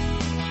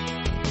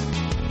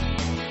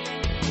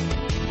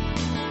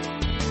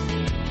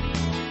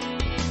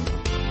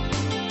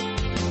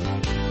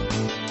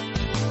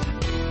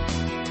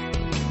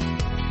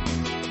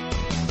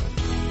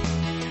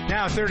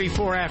 Now,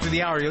 34 after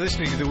the hour, you're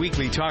listening to the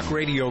weekly Talk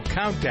Radio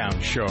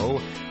Countdown Show,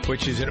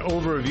 which is an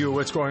overview of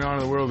what's going on in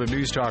the world of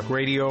news talk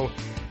radio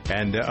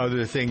and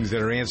other things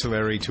that are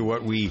ancillary to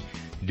what we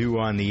do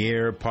on the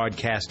air,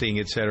 podcasting,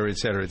 et cetera, et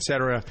cetera, et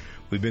cetera.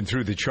 We've been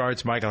through the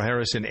charts. Michael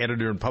Harrison,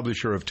 editor and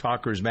publisher of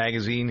Talkers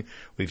Magazine.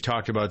 We've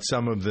talked about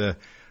some of the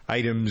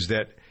items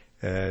that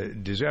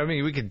deserve. I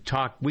mean, we could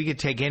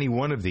take any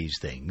one of these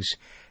things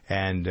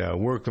and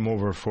work them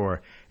over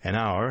for an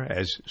hour,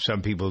 as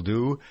some people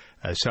do.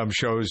 Some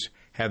shows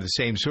have the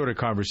same sort of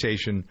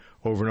conversation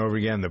over and over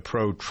again. The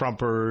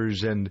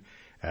pro-Trumpers and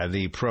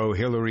the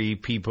pro-Hillary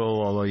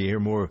people, although you hear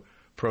more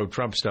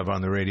pro-Trump stuff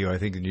on the radio, I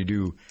think, than you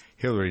do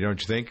Hillary,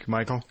 don't you think,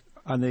 Michael?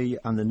 On the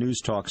news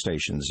talk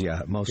stations,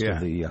 yeah, most of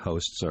the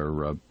hosts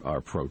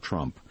are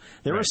pro-Trump.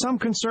 There are some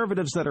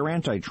conservatives that are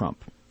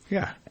anti-Trump.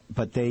 Yeah,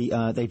 but they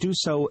do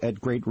so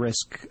at great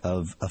risk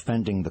of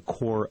offending the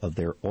core of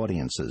their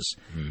audiences.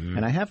 Mm-hmm.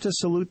 And I have to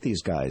salute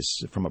these guys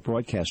from a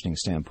broadcasting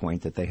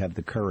standpoint that they have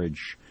the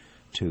courage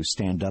to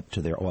stand up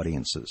to their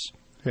audiences.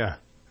 Yeah,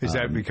 is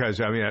that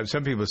because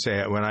some people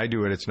say when I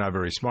do it, it's not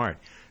very smart.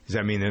 Does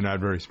that mean they're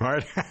not very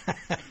smart?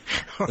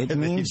 It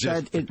means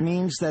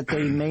that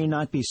they may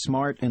not be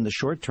smart in the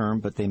short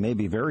term, but they may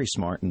be very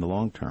smart in the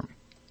long term.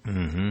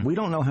 Mm-hmm. We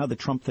don't know how the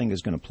Trump thing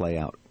is going to play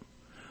out.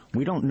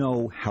 We don't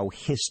know how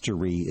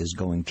history is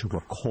going to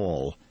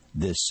recall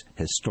this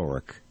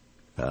historic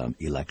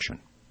election.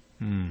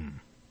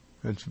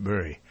 That's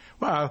very...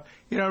 Well,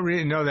 you don't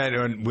really know that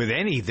with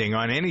anything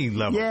on any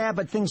level. Yeah,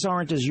 but things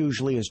aren't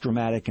usually as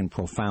dramatic and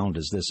profound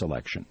as this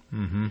election.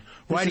 Mm-hmm.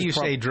 Why do you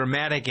say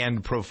dramatic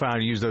and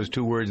profound? Use those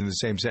two words in the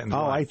same sentence.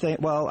 Oh, I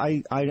think... Well,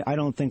 I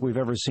don't think we've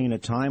ever seen a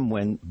time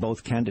when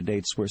both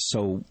candidates were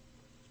so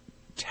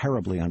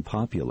terribly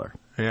unpopular.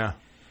 Yeah.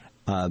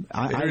 They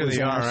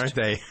really are, aren't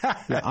they?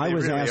 I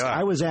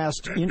was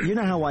asked. You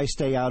know how I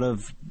stay out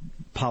of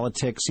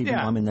politics, even though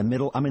I'm in the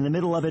middle. I'm in the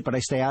middle of it, but I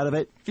stay out of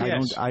it.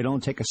 Yes. I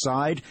don't take a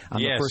side.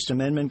 I'm the First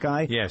Amendment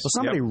guy. Yes. Well,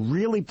 somebody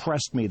really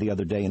pressed me the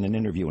other day in an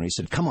interview, and he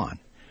said, "Come on,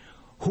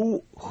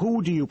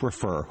 who do you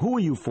prefer? Who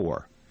are you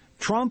for,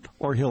 Trump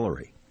or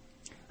Hillary?"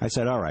 I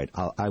said, "All right,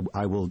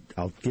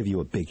 I'll give you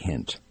a big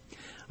hint."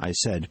 I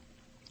said,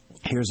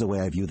 "Here's the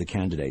way I view the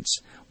candidates.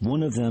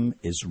 One of them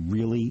is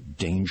really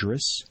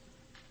dangerous,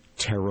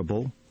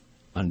 terrible,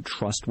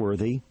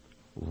 untrustworthy,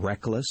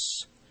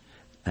 reckless,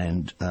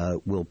 and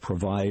will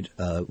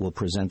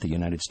present the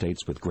United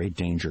States with great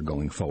danger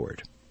going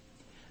forward."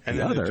 And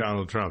the other,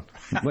 Donald Trump.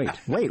 wait.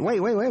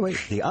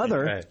 The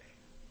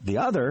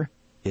other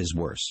is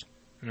worse.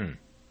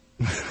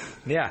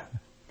 Yeah,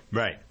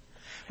 right.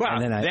 Well,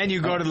 then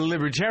you go to the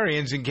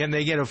libertarians, and can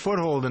they get a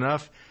foothold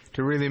enough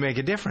to really make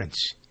a difference?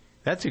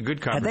 That's a good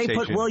conversation. Had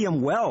they put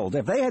William Weld,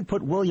 if they had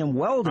put William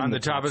Weld on the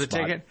top of the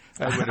ticket,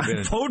 I would have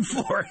been vote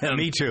for him.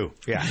 Me too.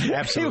 Yeah,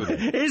 absolutely.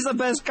 He's the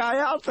best guy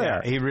out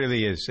there. Yeah, he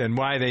really is. And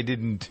why they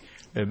didn't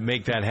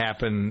make that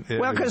happen?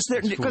 Well,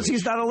 because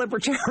he's not a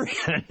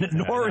libertarian,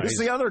 nor is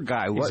the other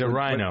guy. He's a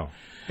rhino.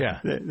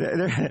 Yeah.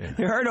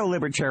 There are no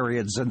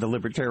libertarians in the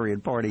Libertarian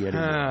Party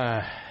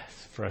anymore.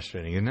 It's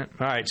frustrating, isn't it?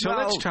 All right, so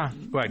let's talk.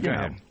 Right, go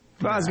ahead.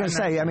 Well, I was going to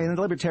say, the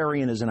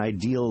libertarian is an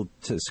ideal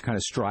to kind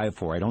of strive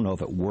for. I don't know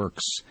if it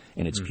works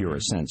in its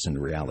purest sense in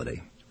reality.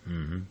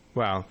 Mm-hmm.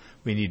 Well,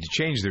 we need to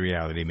change the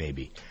reality,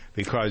 maybe,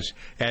 because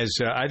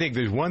I think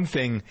there's one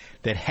thing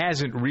that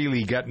hasn't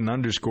really gotten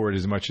underscored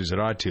as much as it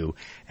ought to,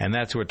 and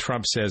that's what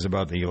Trump says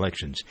about the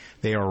elections.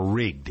 They are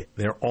rigged.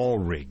 They're all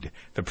rigged.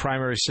 The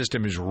primary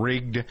system is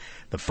rigged.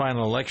 The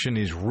final election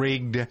is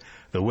rigged.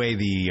 The way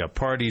the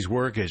parties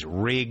work is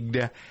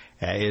rigged.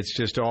 It's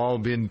just all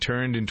been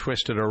turned and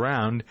twisted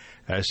around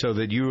so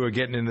that you are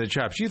getting into the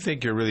chops. You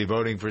think you're really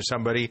voting for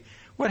somebody.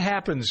 What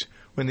happens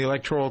when the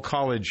Electoral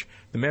College,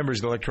 the members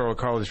of the Electoral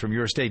College from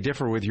your state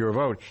differ with your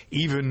vote,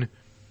 even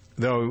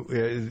though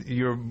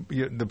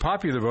the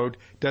popular vote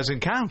doesn't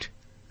count?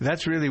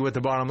 That's really what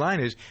the bottom line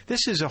is.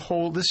 This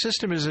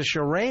system is a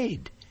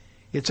charade.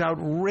 It's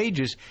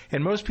outrageous,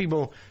 and most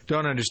people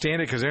don't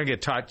understand it because they don't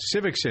get taught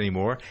civics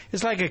anymore.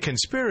 It's like a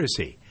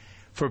conspiracy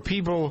for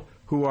people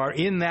who are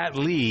in that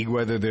league,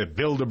 whether the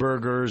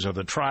Bilderbergers or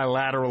the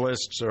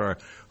Trilateralists or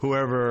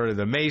whoever,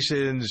 the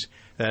Masons,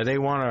 they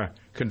want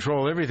to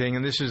control everything,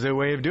 and this is their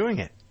way of doing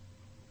it.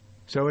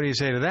 So what do you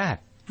say to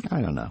that?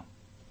 I don't know.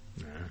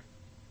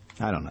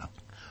 I don't know.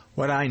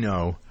 What I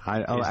know,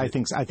 I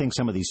think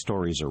some of these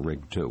stories are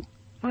rigged too.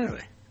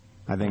 Really?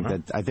 I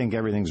think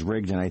everything's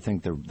rigged, and I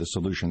think the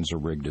solutions are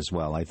rigged as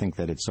well. I think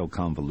that it's so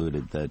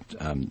convoluted that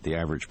the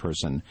average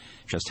person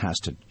just has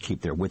to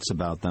keep their wits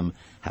about them,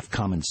 have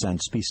common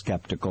sense, be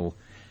skeptical,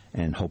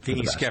 and hope for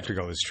the best. Being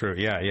skeptical is true.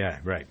 Yeah,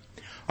 right.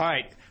 All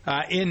right.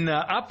 In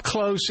Up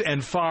Close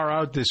and Far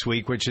Out this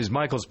week, which is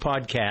Michael's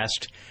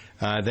podcast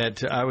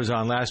that I was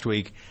on last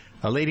week,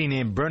 a lady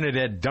named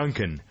Bernadette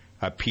Duncan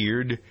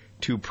appeared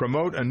to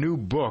promote a new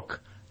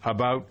book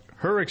about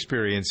her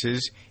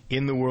experiences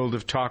in the world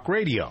of talk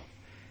radio.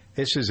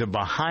 This is a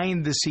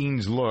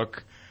behind-the-scenes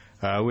look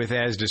with,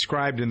 as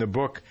described in the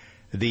book,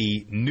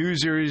 the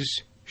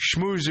newsers,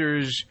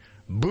 schmoozers,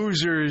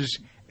 boozers,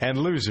 and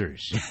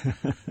losers.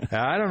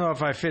 I don't know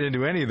if I fit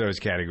into any of those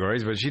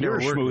categories, but she never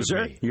worked with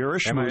me. You're a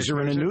schmoozer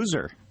and a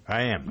newser.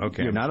 I am.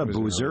 Okay. You're not a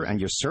boozer, and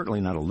you're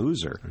certainly not a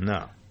loser.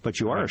 No.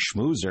 But you are a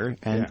schmoozer,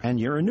 and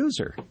you're a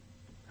newser.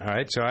 All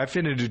right, so I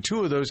fit into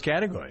two of those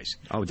categories.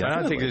 Oh, definitely.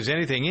 I don't think there's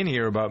anything in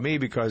here about me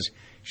because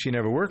she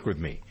never worked with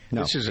me.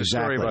 No, this is a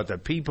story about the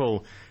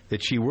people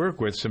that she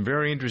worked with, some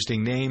very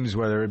interesting names,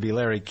 whether it be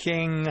Larry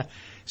King,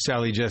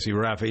 Sally Jesse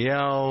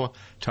Raphael,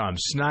 Tom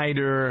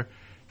Snyder,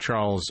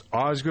 Charles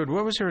Osgood.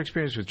 What was her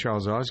experience with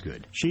Charles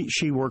Osgood?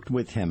 She worked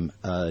with him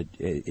at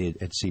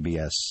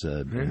CBS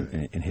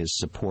in his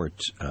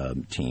support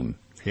team.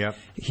 Yep.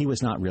 He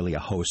was not really a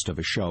host of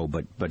a show,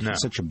 but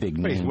he's such a big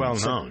name. But he's well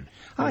known.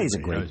 He's a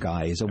great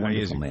guy. He's a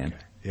wonderful man.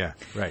 Yeah,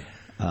 right.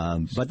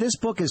 But this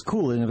book is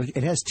cool, and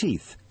it has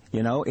teeth.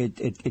 You know,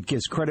 it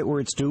gives credit where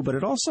it's due, but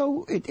it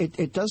also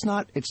it does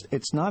not.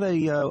 It's not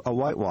a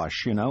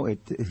whitewash. You know, it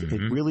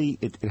really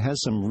has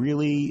some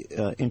really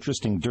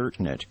interesting dirt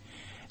in it.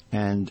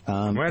 And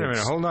wait a minute,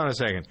 hold on a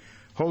second,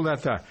 hold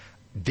that thought.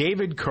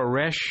 David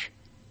Koresh,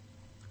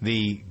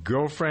 the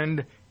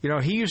girlfriend, you know,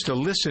 he used to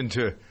listen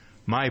to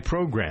my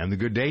program, The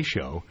Good Day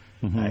Show,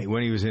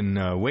 when he was in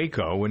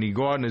Waco. When he'd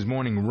go out on his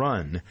morning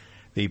run,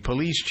 the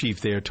police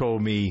chief there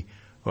told me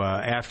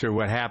after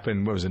what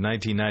happened, what was it,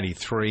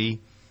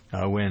 1993,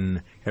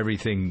 when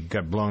everything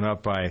got blown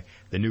up by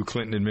the new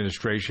Clinton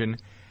administration,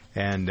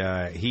 and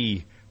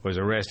he was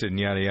arrested and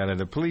yada, yada.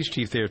 The police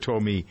chief there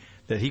told me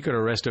that he could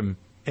arrest him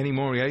any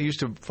morning. I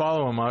used to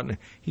follow him out, and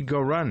he'd go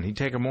run. He'd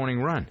take a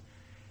morning run.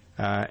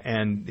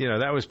 And,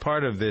 that was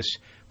part of this.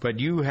 But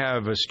you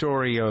have a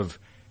story of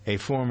a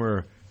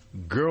former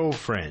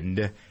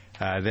girlfriend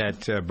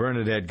that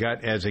Bernadette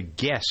got as a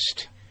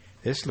guest.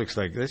 This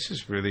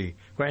is really...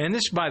 And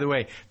this, by the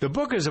way, the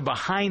book is a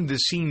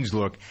behind-the-scenes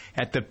look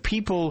at the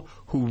people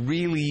who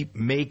really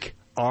make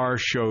our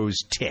shows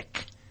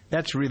tick.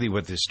 That's really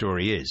what this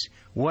story is.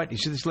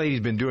 This lady's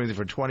been doing it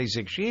for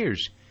 26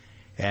 years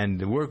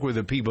and work with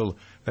the people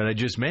that I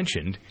just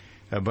mentioned.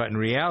 But in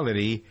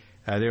reality,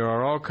 there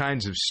are all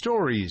kinds of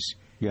stories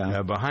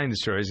behind the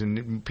stories,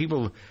 and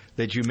people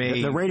that you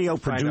may... The radio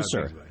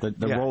producer,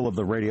 the role of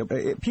the radio...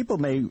 People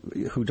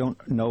who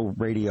don't know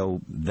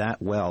radio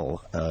that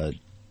well...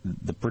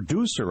 the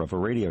producer of a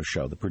radio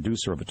show, the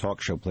producer of a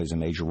talk show, plays a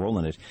major role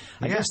in it.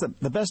 I guess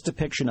the best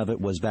depiction of it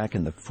was back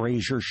in the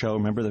Frasier show.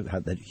 Remember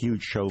that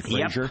huge show,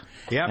 Frasier?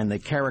 Yep. And the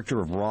character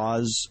of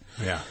Roz,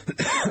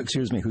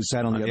 excuse me, who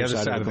sat on the other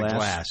side of the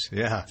glass.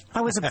 Yeah.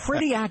 That was a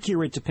pretty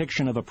accurate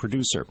depiction of a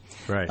producer.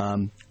 Right.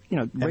 And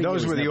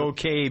those were the old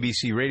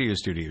KABC radio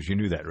studios. You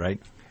knew that,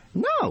 right?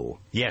 No.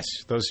 Yes,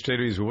 those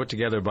studios were put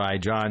together by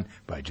Bob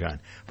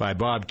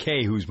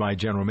Kay, who's my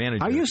general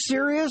manager. Are you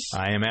serious?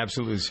 I am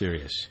absolutely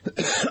serious.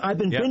 I've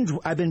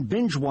been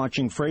binge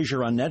watching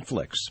Frasier on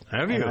Netflix.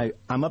 Have you? And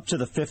I'm up to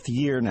the 5th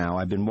year now.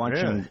 I've been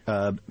watching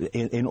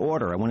in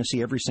order. I want to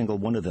see every single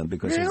one of them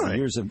because as the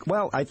years of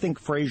I think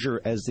Frasier,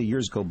 as the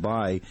years go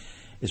by,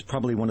 is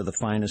probably one of the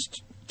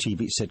finest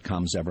TV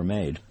sitcoms ever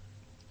made.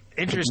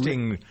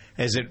 Interesting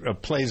as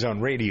it plays on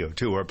radio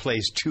too, or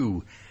plays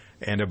to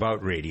and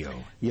about radio.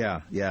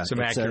 Yeah. Some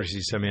accuracy,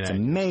 some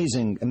inaccuracy. It's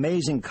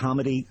amazing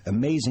comedy,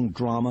 amazing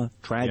drama,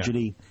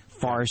 tragedy,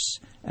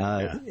 farce.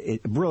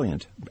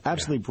 Brilliant.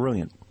 Absolutely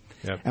brilliant.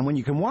 Yep. And when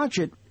you can watch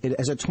it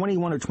as a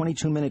 21 or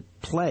 22-minute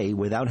play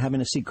without having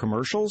to see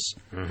commercials,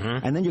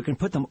 and then you can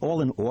put them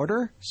all in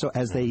order, so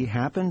as they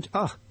happened,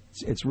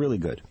 it's really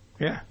good.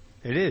 Yeah,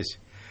 it is.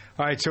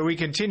 All right, so we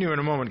continue in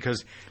a moment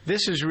because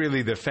this is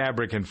really the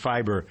fabric and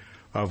fiber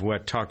of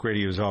what talk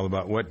radio is all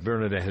about, what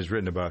Bernadette has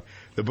written about.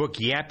 The book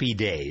Yappy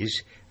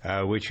Days,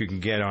 which you can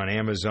get on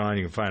Amazon,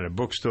 you can find it at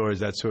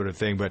bookstores, that sort of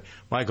thing. But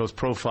Michael's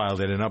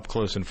profiled it in Up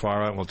Close and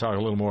Far Out, and we'll talk a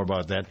little more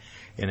about that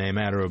in a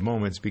matter of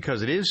moments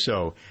because it is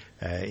so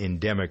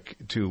endemic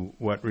to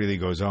what really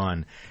goes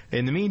on.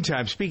 In the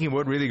meantime, speaking of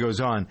what really goes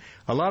on,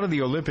 a lot of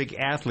the Olympic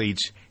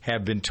athletes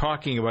have been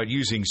talking about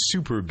using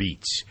Super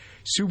Beets.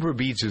 Super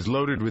Beets is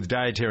loaded with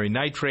dietary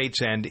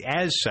nitrates and,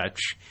 as such,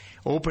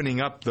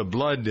 opening up the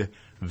blood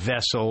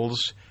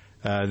vessels,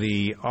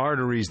 the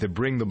arteries that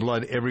bring the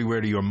blood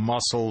everywhere to your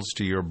muscles,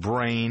 to your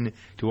brain,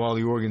 to all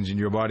the organs in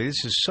your body.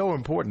 This is so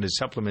important as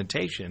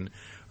supplementation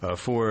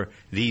for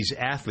these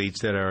athletes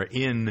that are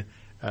in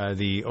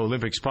the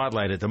Olympic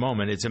spotlight at the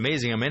moment. It's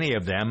amazing how many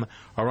of them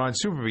are on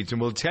Super Beets,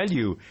 and we'll tell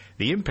you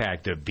the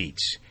impact of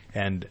beets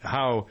and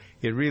how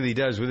it really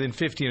does, within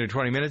 15 or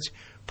 20 minutes,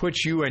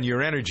 put you and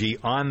your energy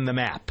on the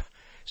map.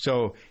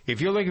 So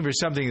if you're looking for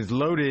something that's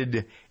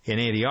loaded in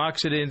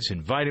antioxidants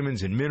and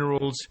vitamins and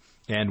minerals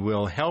and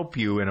will help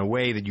you in a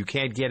way that you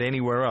can't get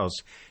anywhere else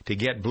to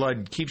get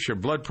blood, keeps your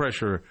blood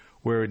pressure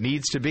where it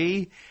needs to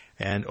be,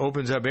 and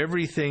opens up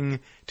everything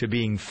to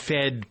being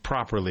fed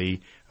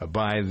properly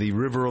by the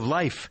river of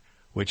life,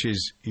 which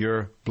is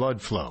your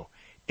blood flow.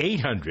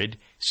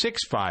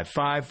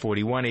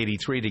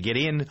 800-655-4183 to get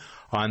in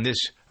on this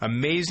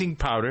amazing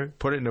powder.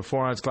 Put it in a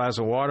 4-ounce glass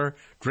of water.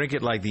 Drink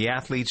it like the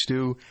athletes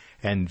do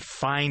and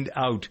find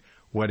out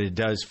what it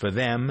does for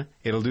them.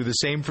 It'll do the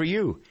same for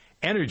you.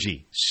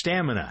 Energy,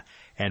 stamina,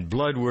 and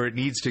blood where it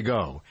needs to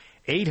go.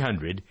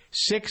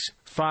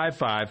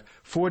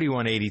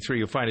 800-655-4183.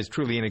 You'll find it's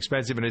truly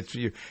inexpensive. And if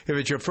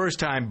it's your first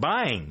time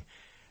buying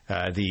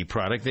the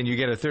product, then you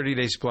get a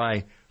 30-day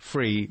supply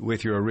free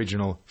with your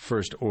original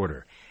first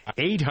order.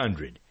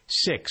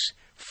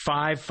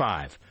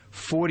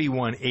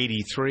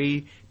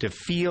 800-655-4183 to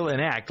feel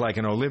and act like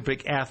an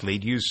Olympic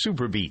athlete. Use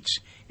Super Beets.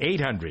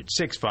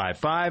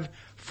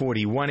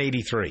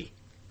 800-655-4183.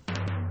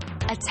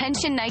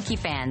 Attention Nike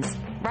fans.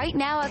 Right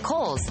now at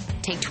Kohl's,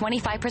 take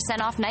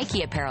 25% off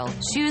Nike apparel,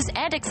 shoes,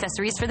 and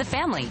accessories for the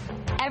family.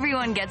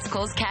 Everyone gets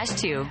Kohl's Cash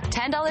too.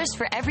 $10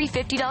 for every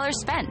 $50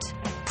 spent.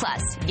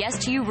 Plus,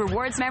 Yes to You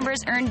Rewards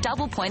members earn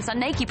double points on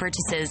Nike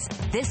purchases.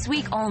 This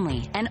week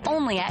only, and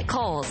only at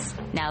Kohl's.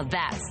 Now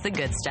that's the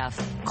good stuff.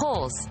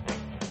 Kohl's.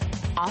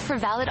 Offer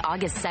valid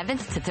August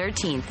 7th to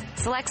 13th.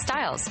 Select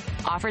styles.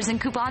 Offers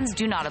and coupons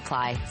do not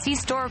apply. See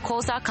store or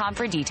Kohls.com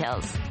for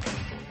details.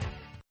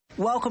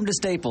 Welcome to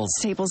Staples.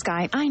 Staples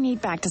guy, I need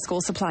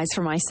back-to-school supplies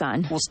for my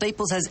son. Well,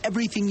 Staples has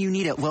everything you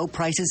need at low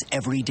prices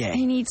every day.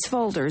 He needs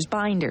folders,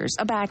 binders,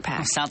 a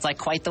backpack. Sounds like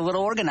quite the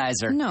little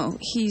organizer. No,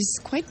 he's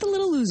quite the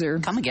little loser.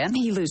 Come again?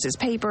 He loses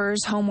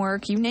papers,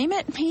 homework, you name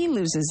it, he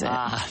loses it.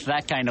 Ah,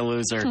 that kind of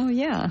loser. Oh,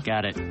 yeah.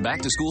 Got it.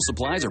 Back-to-school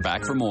supplies are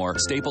back for more.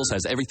 Staples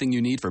has everything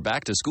you need for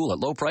back-to-school at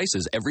low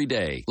prices every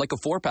day. Like a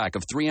 4-pack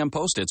of 3M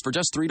Post-its for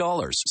just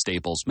 $3.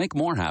 Staples, make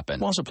more happen.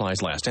 While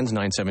supplies last. Ends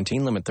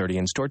 9/17, limit 30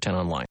 in store, 10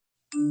 online.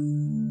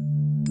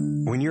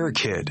 When you're a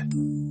kid,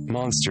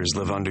 monsters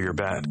live under your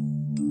bed.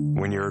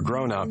 When you're a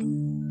grown-up,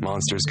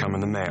 monsters come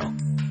in the mail.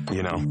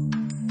 You know,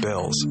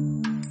 bills.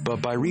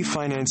 But by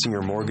refinancing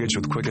your mortgage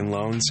with Quicken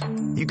Loans,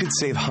 you could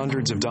save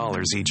hundreds of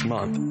dollars each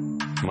month.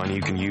 Money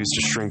you can use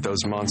to shrink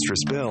those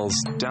monstrous bills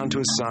down to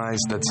a size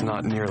that's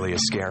not nearly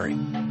as scary.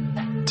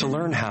 To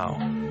learn how,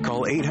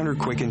 call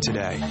 800-QUICKEN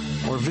today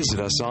or visit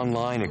us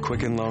online at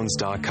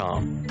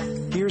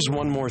QuickenLoans.com. Here's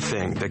one more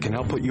thing that can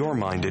help put your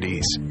mind at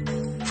ease.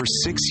 For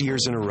 6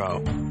 years in a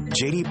row,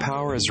 J.D.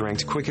 Power has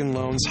ranked Quicken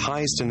Loans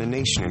highest in the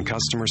nation in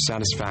customer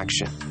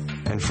satisfaction.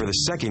 And for the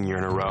second year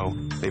in a row,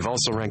 they've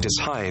also ranked us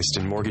highest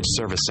in mortgage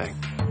servicing.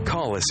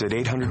 Call us at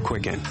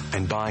 800-QUICKEN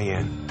and buy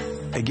in.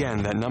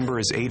 Again, that number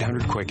is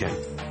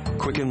 800-QUICKEN.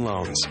 Quicken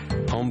Loans.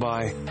 Home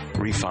buy,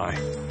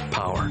 refi,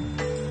 power.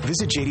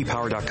 Visit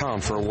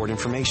jdpower.com for award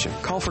information.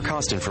 Call for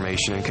cost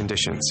information and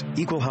conditions.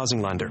 Equal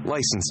housing lender.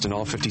 Licensed in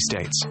all 50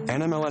 states.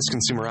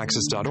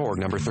 NMLSconsumeraccess.org,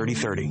 number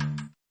 3030.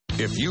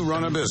 If you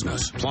run a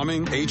business,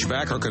 plumbing,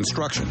 HVAC, or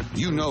construction,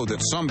 you know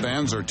that some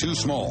vans are too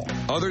small,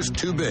 others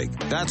too big.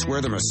 That's where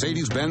the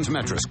Mercedes-Benz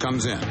Metris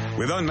comes in.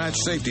 With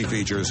unmatched safety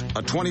features,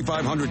 a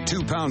 2,500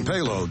 2-pound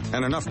payload,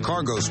 and enough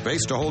cargo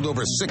space to hold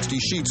over 60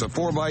 sheets of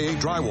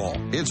 4x8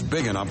 drywall, it's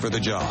big enough for the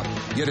job.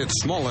 Yet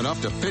it's small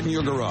enough to fit in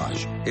your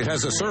garage. It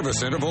has a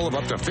service interval of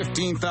up to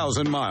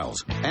 15,000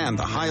 miles and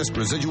the highest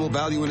residual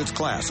value in its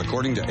class,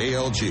 according to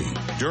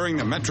ALG. During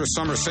the Metris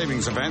Summer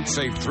Savings Event,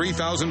 save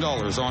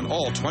 $3,000 on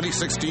all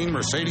 2016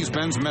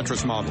 Mercedes-Benz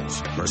Metris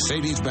models.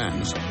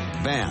 Mercedes-Benz.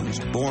 Vans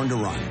born to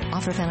run.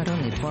 Offer valid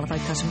only to qualified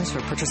customers for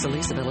purchase or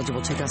lease of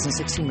eligible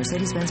 2016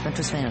 Mercedes-Benz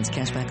Metris vans.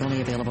 Cashback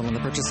only available on the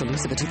purchase or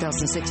lease of a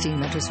 2016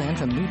 Metris van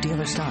from new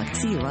dealer stock.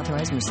 See your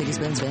authorized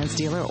Mercedes-Benz Vans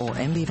dealer or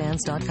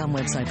mbvans.com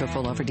website for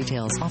full offer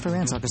details. Offer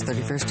ends August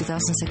 31st,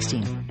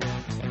 2016.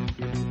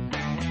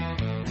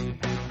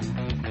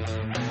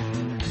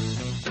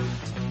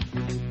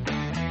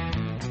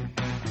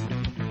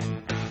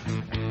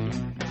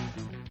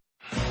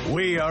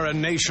 We are a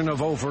nation of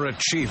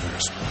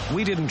overachievers.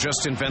 We didn't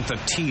just invent the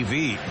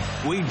TV.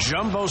 We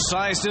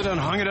jumbo-sized it and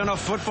hung it in a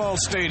football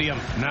stadium.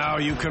 Now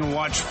you can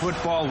watch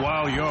football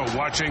while you're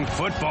watching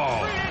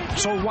football.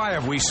 So why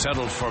have we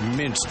settled for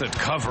mints that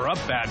cover up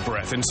bad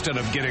breath instead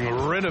of getting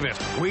rid of it?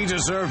 We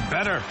deserve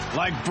better,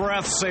 like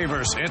Breath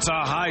Savers. It's a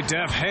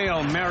high-def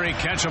Hail Mary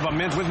catch of a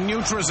mint with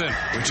Nutrizin,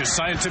 which is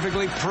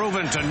scientifically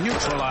proven to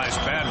neutralize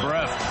bad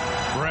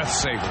breath. Breath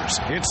Savers.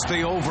 It's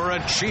the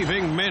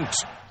overachieving mint.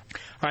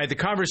 All right, the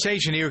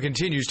conversation here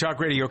continues. Talk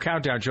Radio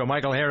Countdown Show.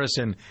 Michael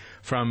Harrison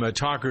from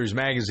Talkers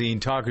Magazine,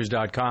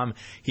 talkers.com.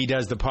 He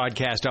does the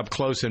podcast Up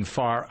Close and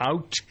Far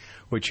Out,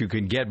 which you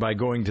can get by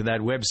going to that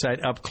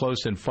website, Up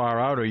Close and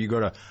Far Out, or you go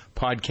to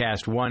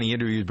Podcast One. He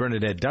interviews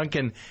Bernadette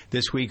Duncan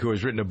this week, who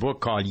has written a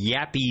book called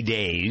Yappy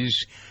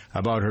Days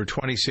about her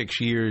 26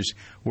 years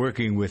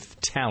working with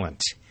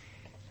talent.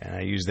 And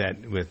I use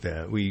that with,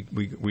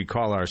 we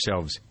call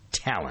ourselves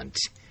talent.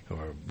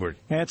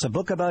 It's a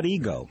book about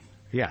ego.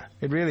 Yeah,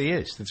 it really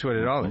is. That's what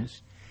it all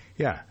is.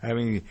 Yeah, I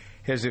mean,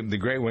 has the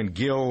great one,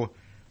 Gil,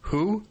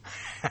 who?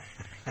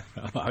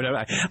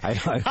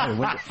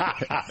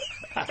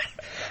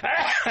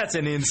 That's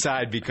an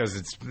inside because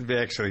it's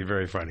actually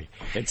very funny.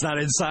 It's not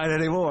inside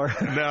anymore.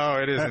 No,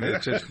 it isn't.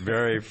 It's just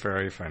very,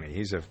 very funny.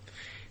 It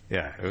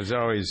was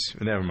always,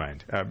 never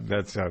mind.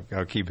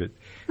 I'll keep it.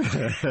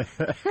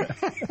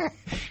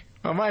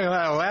 Well, Michael,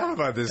 I laugh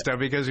about this stuff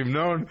because we've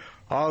known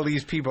all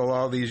these people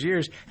all these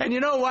years. And you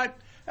know what?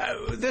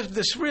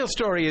 The real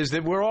story is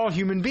that we're all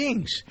human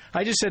beings.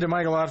 I just said to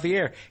Michael off the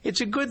air,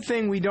 it's a good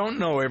thing we don't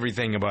know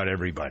everything about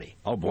everybody.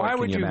 Oh, boy,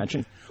 can you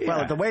imagine?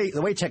 Yeah. Well,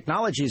 the way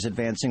technology is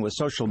advancing with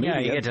social media,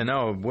 you get to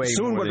know way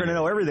soon more we're going to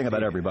know everything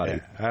about everybody.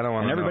 Yeah, I don't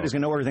want to And everybody's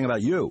going to know everything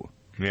about you.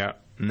 Yeah.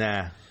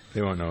 Nah,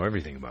 they won't know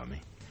everything about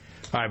me.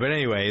 All right, but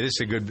anyway, this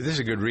is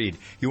a good read.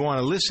 You want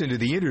to listen to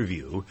the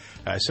interview,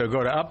 so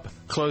go to Up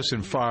Close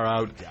and Far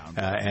Out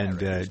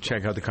and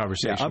check out the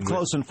conversation. Yeah,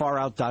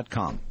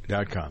 upcloseandfarout.com.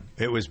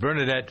 It was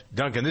Bernadette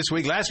Duncan this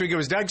week. Last week it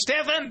was Doug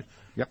Stephan.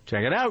 Yep.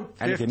 Check it out.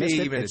 And if you missed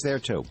it, it's there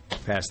too.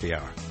 Past the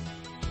hour.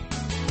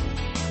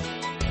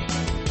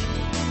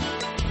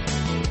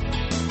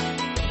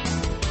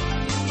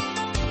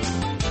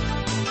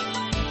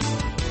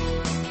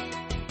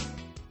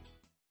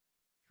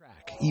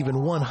 Even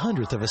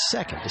 1/100th of a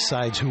second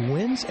decides who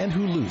wins and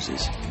who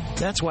loses.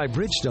 That's why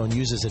Bridgestone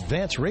uses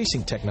advanced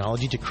racing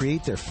technology to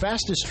create their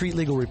fastest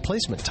street-legal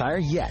replacement tire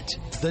yet.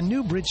 The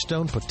new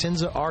Bridgestone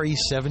Potenza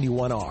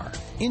RE71R.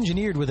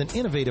 Engineered with an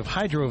innovative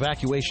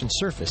hydro-evacuation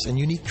surface and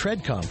unique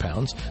tread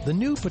compounds, the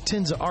new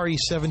Potenza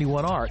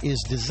RE71R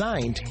is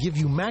designed to give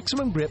you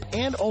maximum grip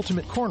and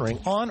ultimate cornering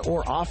on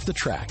or off the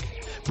track.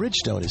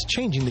 Bridgestone is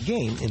changing the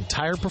game in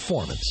tire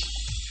performance.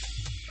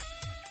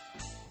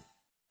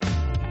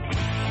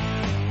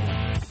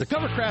 The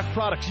Covercraft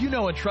products you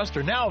know and trust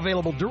are now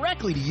available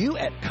directly to you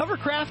at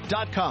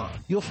Covercraft.com.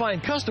 You'll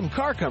find custom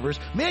car covers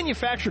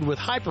manufactured with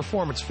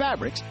high-performance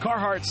fabrics,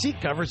 Carhartt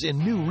seat covers in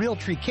new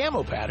Realtree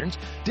camo patterns,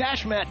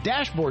 Dash Mat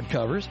dashboard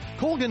covers,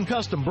 Colgan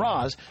custom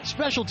bras,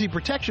 specialty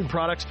protection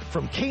products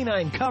from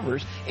K9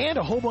 Covers, and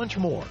a whole bunch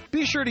more.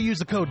 Be sure to use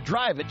the code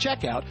DRIVE at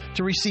checkout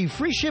to receive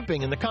free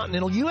shipping in the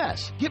continental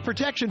U.S. Get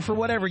protection for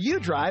whatever you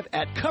drive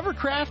at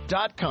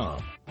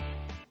Covercraft.com.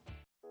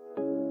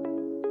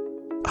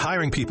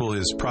 Hiring people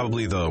is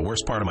probably the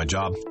worst part of my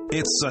job.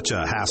 It's such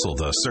a hassle,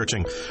 the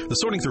searching, the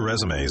sorting through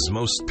resumes.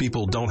 Most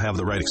people don't have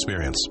the right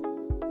experience.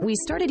 We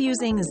started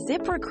using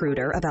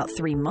ZipRecruiter about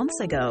 3 months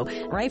ago.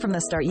 Right from the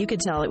start, you could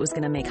tell it was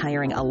going to make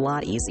hiring a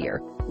lot easier.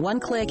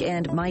 One click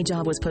and my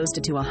job was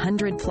posted to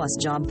 100-plus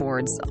job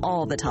boards,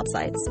 all the top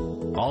sites.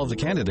 All of the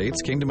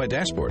candidates came to my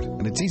dashboard,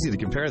 and it's easy to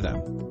compare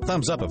them.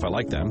 Thumbs up if I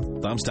liked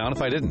them, thumbs down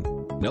if I didn't.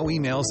 No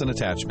emails and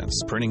attachments,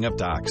 printing up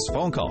docs,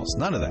 phone calls,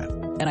 none of that.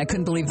 And I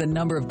couldn't believe the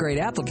number of great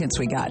applicants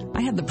we got.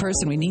 I had the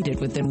person we needed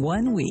within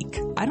 1 week.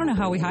 I don't know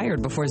how we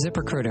hired before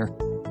ZipRecruiter.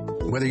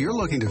 Whether you're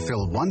looking to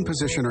fill one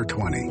position or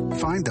 20,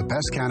 find the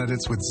best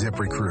candidates with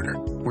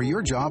ZipRecruiter, where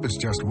your job is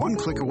just one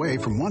click away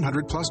from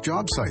 100-plus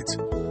job sites.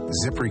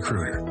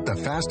 ZipRecruiter, the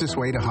fastest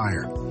way to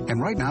hire.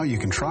 And right now you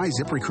can try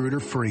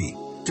ZipRecruiter free.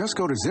 Just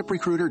go to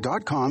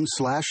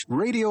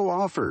ZipRecruiter.com/radio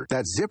offer.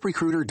 That's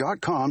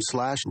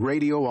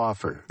ZipRecruiter.com/radio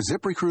offer.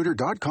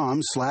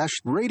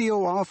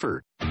 ZipRecruiter.com/radio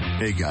offer.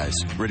 Hey guys,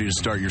 ready to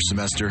start your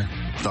semester?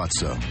 Thought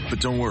so. But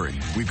don't worry,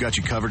 we've got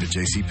you covered at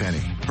JCPenney.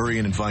 Hurry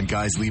in and find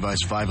guys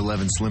Levi's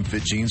 511 slim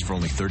fit jeans for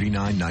only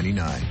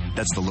 $39.99.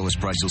 That's the lowest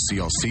price you'll see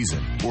all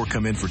season. Or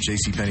come in for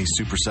JCPenney's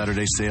Super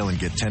Saturday sale and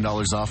get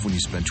 $10 off when you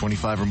spend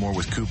 $25 or more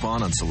with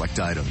coupon on select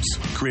items.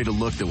 Create a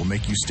look that will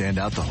make you stand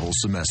out the whole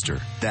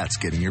semester. That's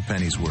getting your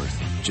pennies worth.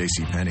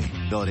 JCPenney.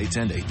 Valid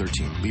 8/10 to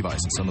 8/13.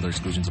 Levi's and some other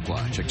exclusions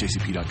apply. Check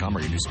jcp.com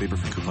or your newspaper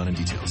for coupon and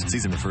details.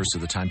 Season refers to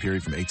the time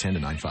period from 8/10 to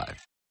 9/5.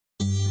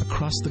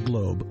 Across the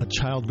globe, a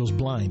child goes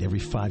blind every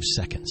 5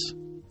 seconds.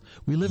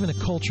 We live in a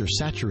culture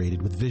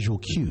saturated with visual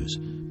cues,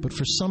 but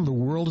for some, the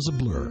world is a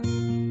blur.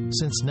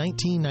 Since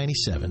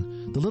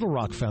 1997, the Little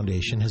Rock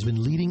Foundation has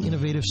been leading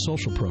innovative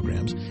social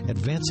programs,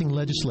 advancing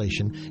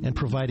legislation, and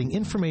providing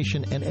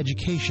information and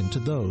education to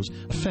those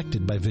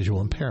affected by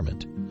visual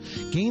impairment.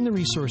 Gain the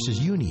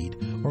resources you need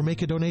or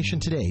make a donation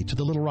today to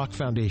the Little Rock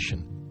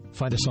Foundation.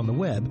 Find us on the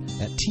web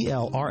at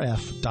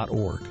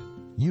tlrf.org.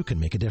 You can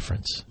make a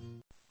difference.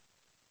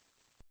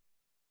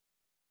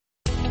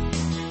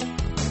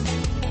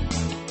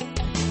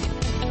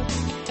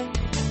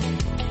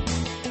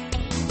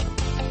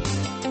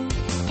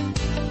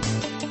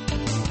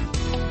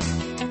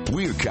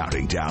 We're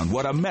counting down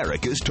what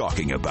America's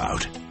talking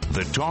about.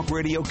 The Talk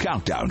Radio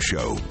Countdown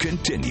Show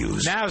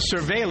continues. Now,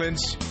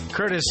 surveillance,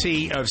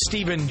 courtesy of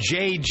Stephen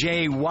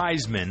J.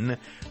 Wiseman,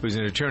 who's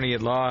an attorney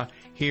at law,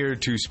 here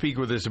to speak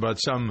with us about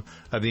some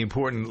of the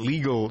important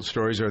legal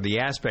stories or the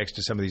aspects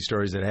to some of these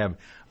stories that have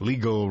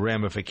legal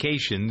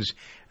ramifications.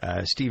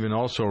 Stephen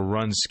also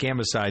runs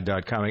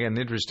Scamicide.com. Again, an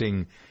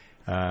interesting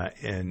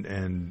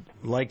and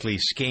likely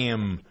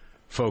scam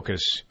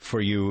focus for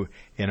you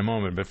in a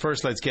moment. But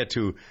first, let's get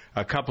to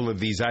a couple of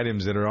these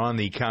items that are on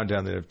the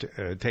countdown that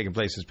have taken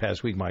place this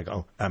past week.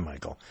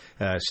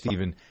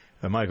 Stephen.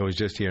 Michael was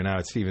just here. Now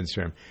it's Stephen's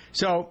turn.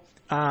 So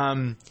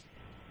the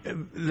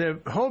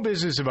whole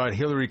business about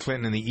Hillary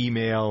Clinton and the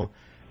email,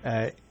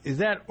 is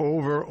that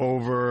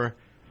over,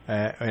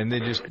 and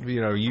they're just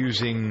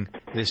using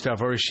this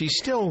stuff, or is she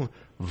still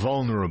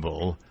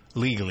vulnerable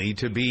legally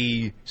to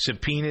be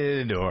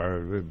subpoenaed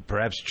or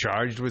perhaps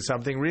charged with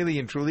something, really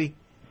and truly?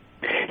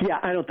 Yeah,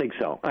 I don't think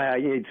so.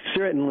 It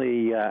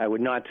certainly, I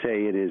would not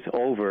say it is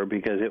over,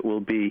 because it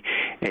will be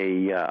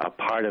a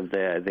part of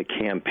the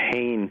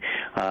campaign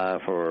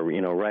for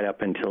right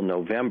up until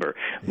November.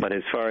 But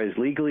as far as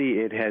legally,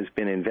 it has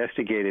been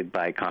investigated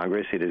by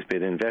Congress. It has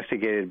been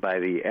investigated by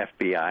the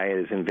FBI. It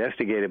is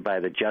investigated by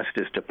the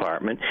Justice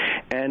Department,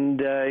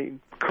 and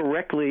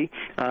correctly,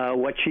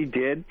 what she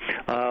did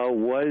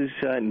was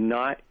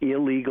not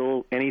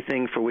illegal,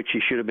 anything for which she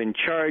should have been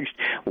charged.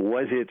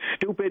 Was it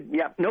stupid?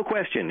 Yeah, no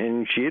question,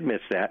 and she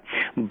admits that.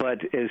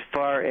 But as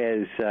far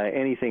as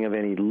anything of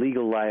any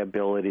legal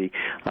liability,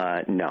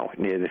 no.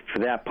 For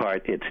that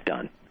part, it's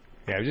done.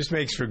 Yeah, it just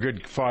makes for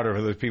good fodder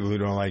for those people who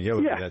don't like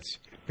Hillary. Yeah. That's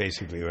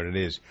basically what it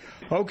is.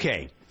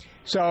 Okay.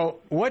 So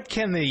what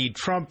can the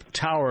Trump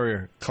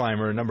Tower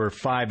climber, number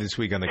 5 this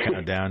week on the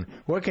countdown,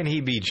 what can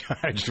he be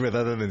charged with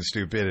other than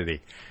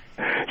stupidity?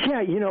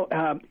 Yeah,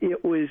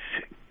 it was...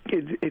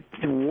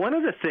 one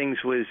of the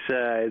things was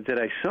that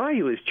I saw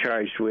he was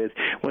charged with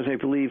was, I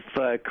believe,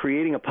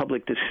 creating a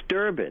public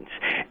disturbance.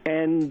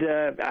 And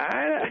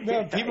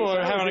people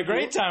are having a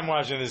great time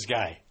watching this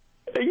guy.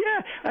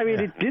 Yeah, I mean,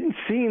 it didn't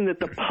seem that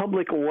the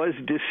public was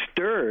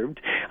disturbed.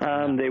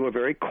 They were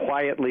very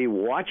quietly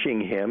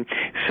watching him.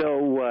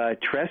 So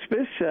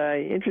trespass,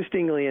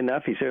 interestingly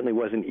enough, he certainly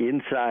wasn't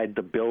inside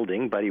the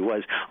building, but he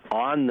was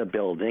on the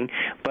building.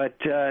 But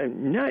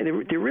no,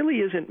 there really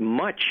isn't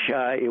much.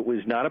 It was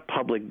not a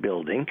public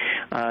building.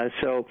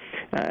 So,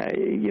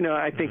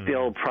 I think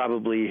they'll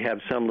probably have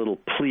some little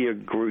plea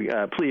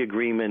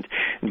agreement,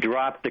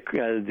 drop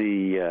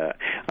the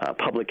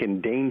public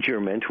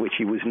endangerment, which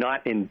he was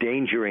not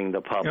endangering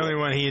the public. The only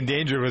one he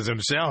endangered was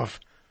himself.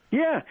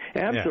 Yeah,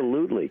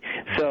 absolutely.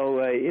 Yeah. So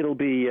it'll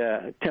be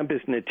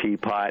tempest in a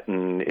teapot,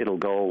 and it'll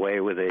go away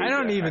with a... I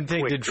don't even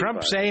think... Did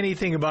Trump say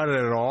anything about it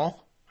at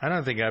all? I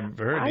don't think I've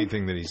heard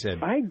anything that he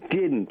said. I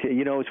didn't.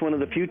 It's one of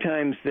the few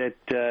times that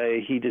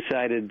he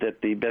decided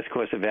that the best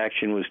course of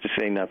action was to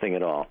say nothing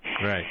at all.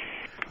 Right.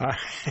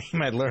 He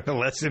might learn a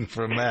lesson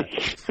from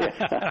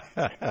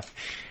that.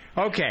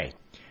 Okay.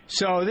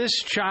 So this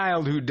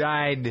child who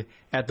died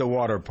at the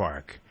water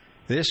park,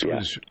 this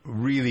was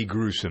really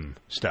gruesome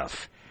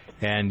stuff.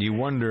 And you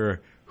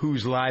wonder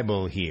who's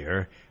liable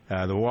here.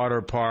 The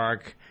water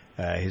park,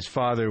 his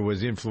father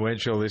was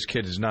influential. This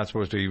kid is not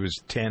supposed to, he was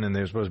 10 and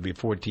they're supposed to be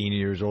 14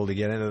 years old to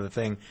get into the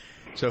thing.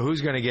 So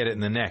who's going to get it in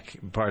the neck?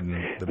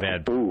 Pardon the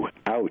bad... Ooh,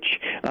 ouch.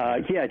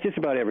 Yeah, just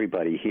about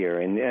everybody here.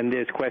 And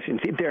there's questions.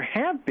 There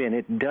have been,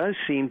 it does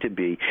seem to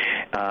be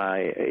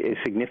a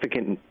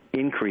significant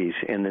increase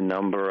in the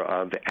number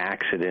of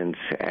accidents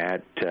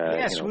at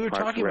yes, we were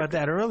talking about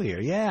that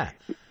earlier. Yeah,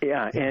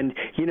 and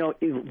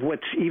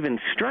what's even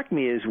struck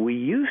me is we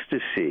used to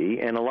see,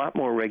 and a lot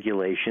more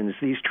regulations,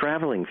 these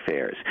traveling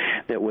fairs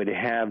that would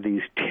have these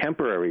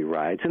temporary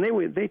rides, and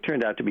they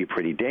turned out to be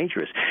pretty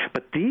dangerous.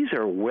 But these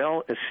are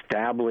well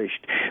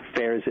established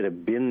fairs that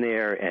have been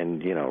there,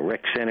 and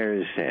rec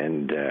centers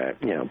and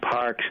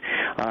parks.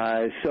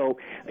 So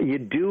you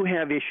do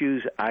have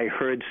issues. I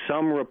heard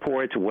some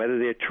reports, whether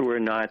they're true or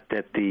not,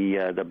 that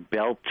the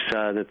belts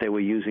that they were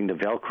using, the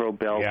Velcro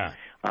belts,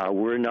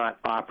 were not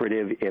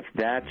operative. If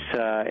that's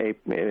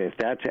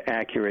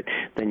accurate,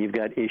 then you've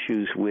got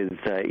issues with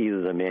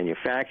either the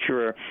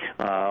manufacturer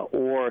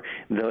or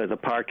the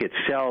park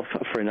itself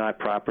for not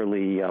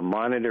properly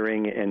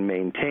monitoring and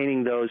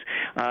maintaining those.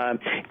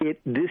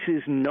 This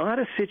is not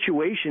a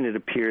situation, it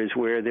appears,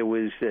 where there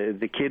was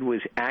the kid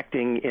was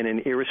acting in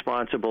an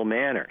irresponsible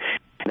manner.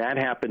 That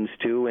happens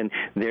too, and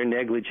their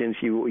negligence,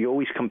 you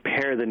always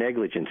compare the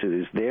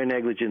negligences. Their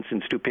negligence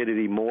and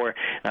stupidity more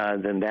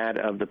than that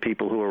of the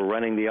people who are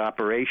running the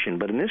operation.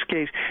 But in this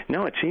case,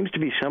 no, it seems to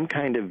be some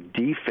kind of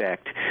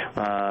defect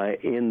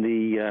in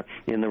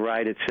the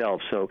ride itself.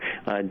 So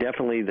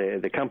definitely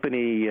the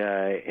company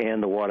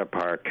and the water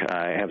park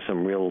have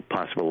some real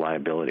possible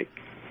liability.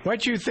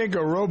 What you think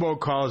of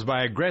robocalls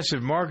by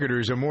aggressive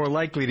marketers are more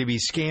likely to be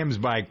scams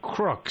by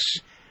crooks?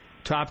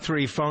 Top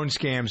 3 phone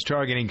scams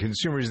targeting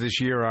consumers this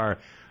year are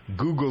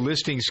Google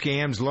listing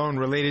scams,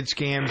 loan-related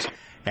scams,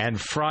 and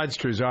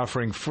fraudsters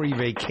offering free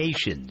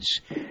vacations.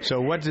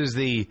 So what does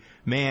the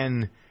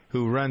man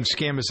who runs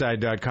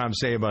Scamicide.com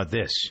say about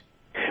this?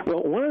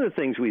 Well, one of the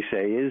things we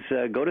say is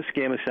go to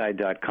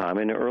Scamicide.com,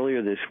 and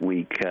earlier this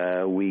week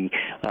we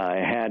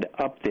had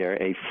up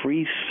there a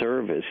free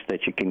service that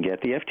you can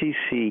get. The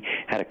FTC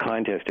had a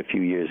contest a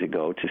few years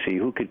ago to see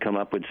who could come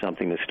up with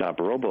something to stop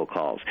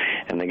robocalls,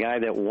 and the guy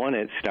that won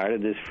it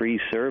started this free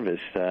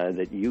service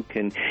that you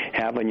can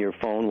have on your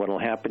phone. What will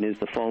happen is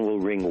the phone will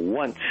ring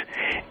once,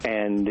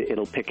 and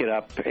it'll pick it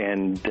up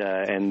and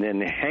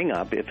then hang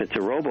up if it's a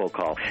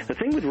robocall. The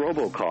thing with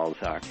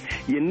robocalls are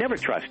you never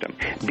trust them,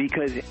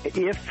 because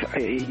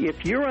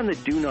if you're on the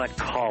do not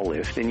call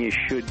list, and you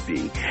should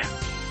be.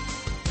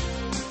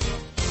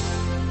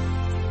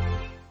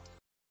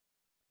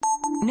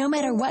 No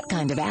matter what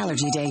kind of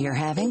allergy day you're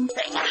having,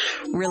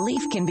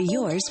 relief can be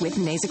yours with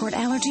Nasacort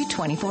Allergy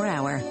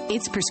 24-Hour.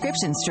 Its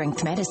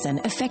prescription-strength medicine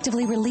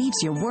effectively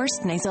relieves your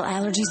worst nasal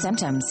allergy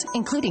symptoms,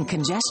 including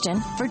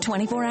congestion, for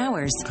 24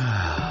 hours.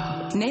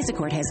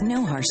 Nasacort has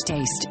no harsh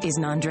taste, is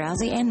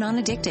non-drowsy and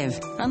non-addictive.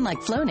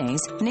 Unlike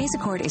Flonase,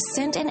 Nasacort is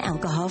scent and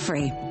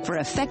alcohol-free. For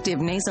effective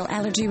nasal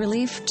allergy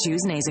relief,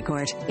 choose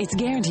Nasacort. It's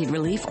guaranteed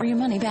relief or your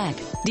money back.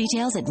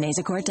 Details at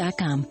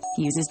nasacort.com.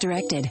 Use as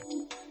directed.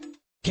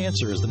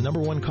 Cancer is the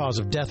 #1 cause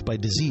of death by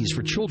disease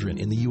for children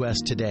in the U.S.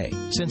 today.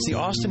 Since the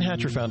Austin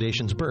Hatcher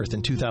Foundation's birth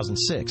in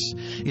 2006,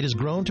 it has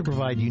grown to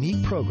provide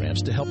unique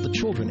programs to help the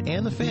children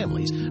and the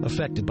families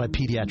affected by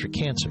pediatric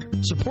cancer.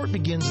 Support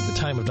begins at the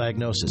time of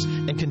diagnosis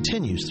and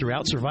continues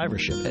throughout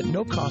survivorship at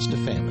no cost to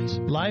families.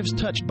 Lives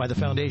touched by the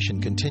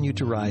foundation continue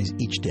to rise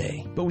each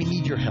day, but we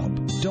need your help.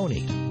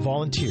 Donate,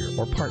 volunteer,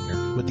 or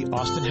partner with the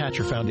Austin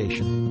Hatcher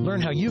Foundation.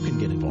 Learn how you can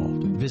get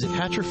involved. Visit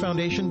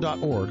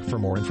hatcherfoundation.org for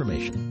more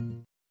information.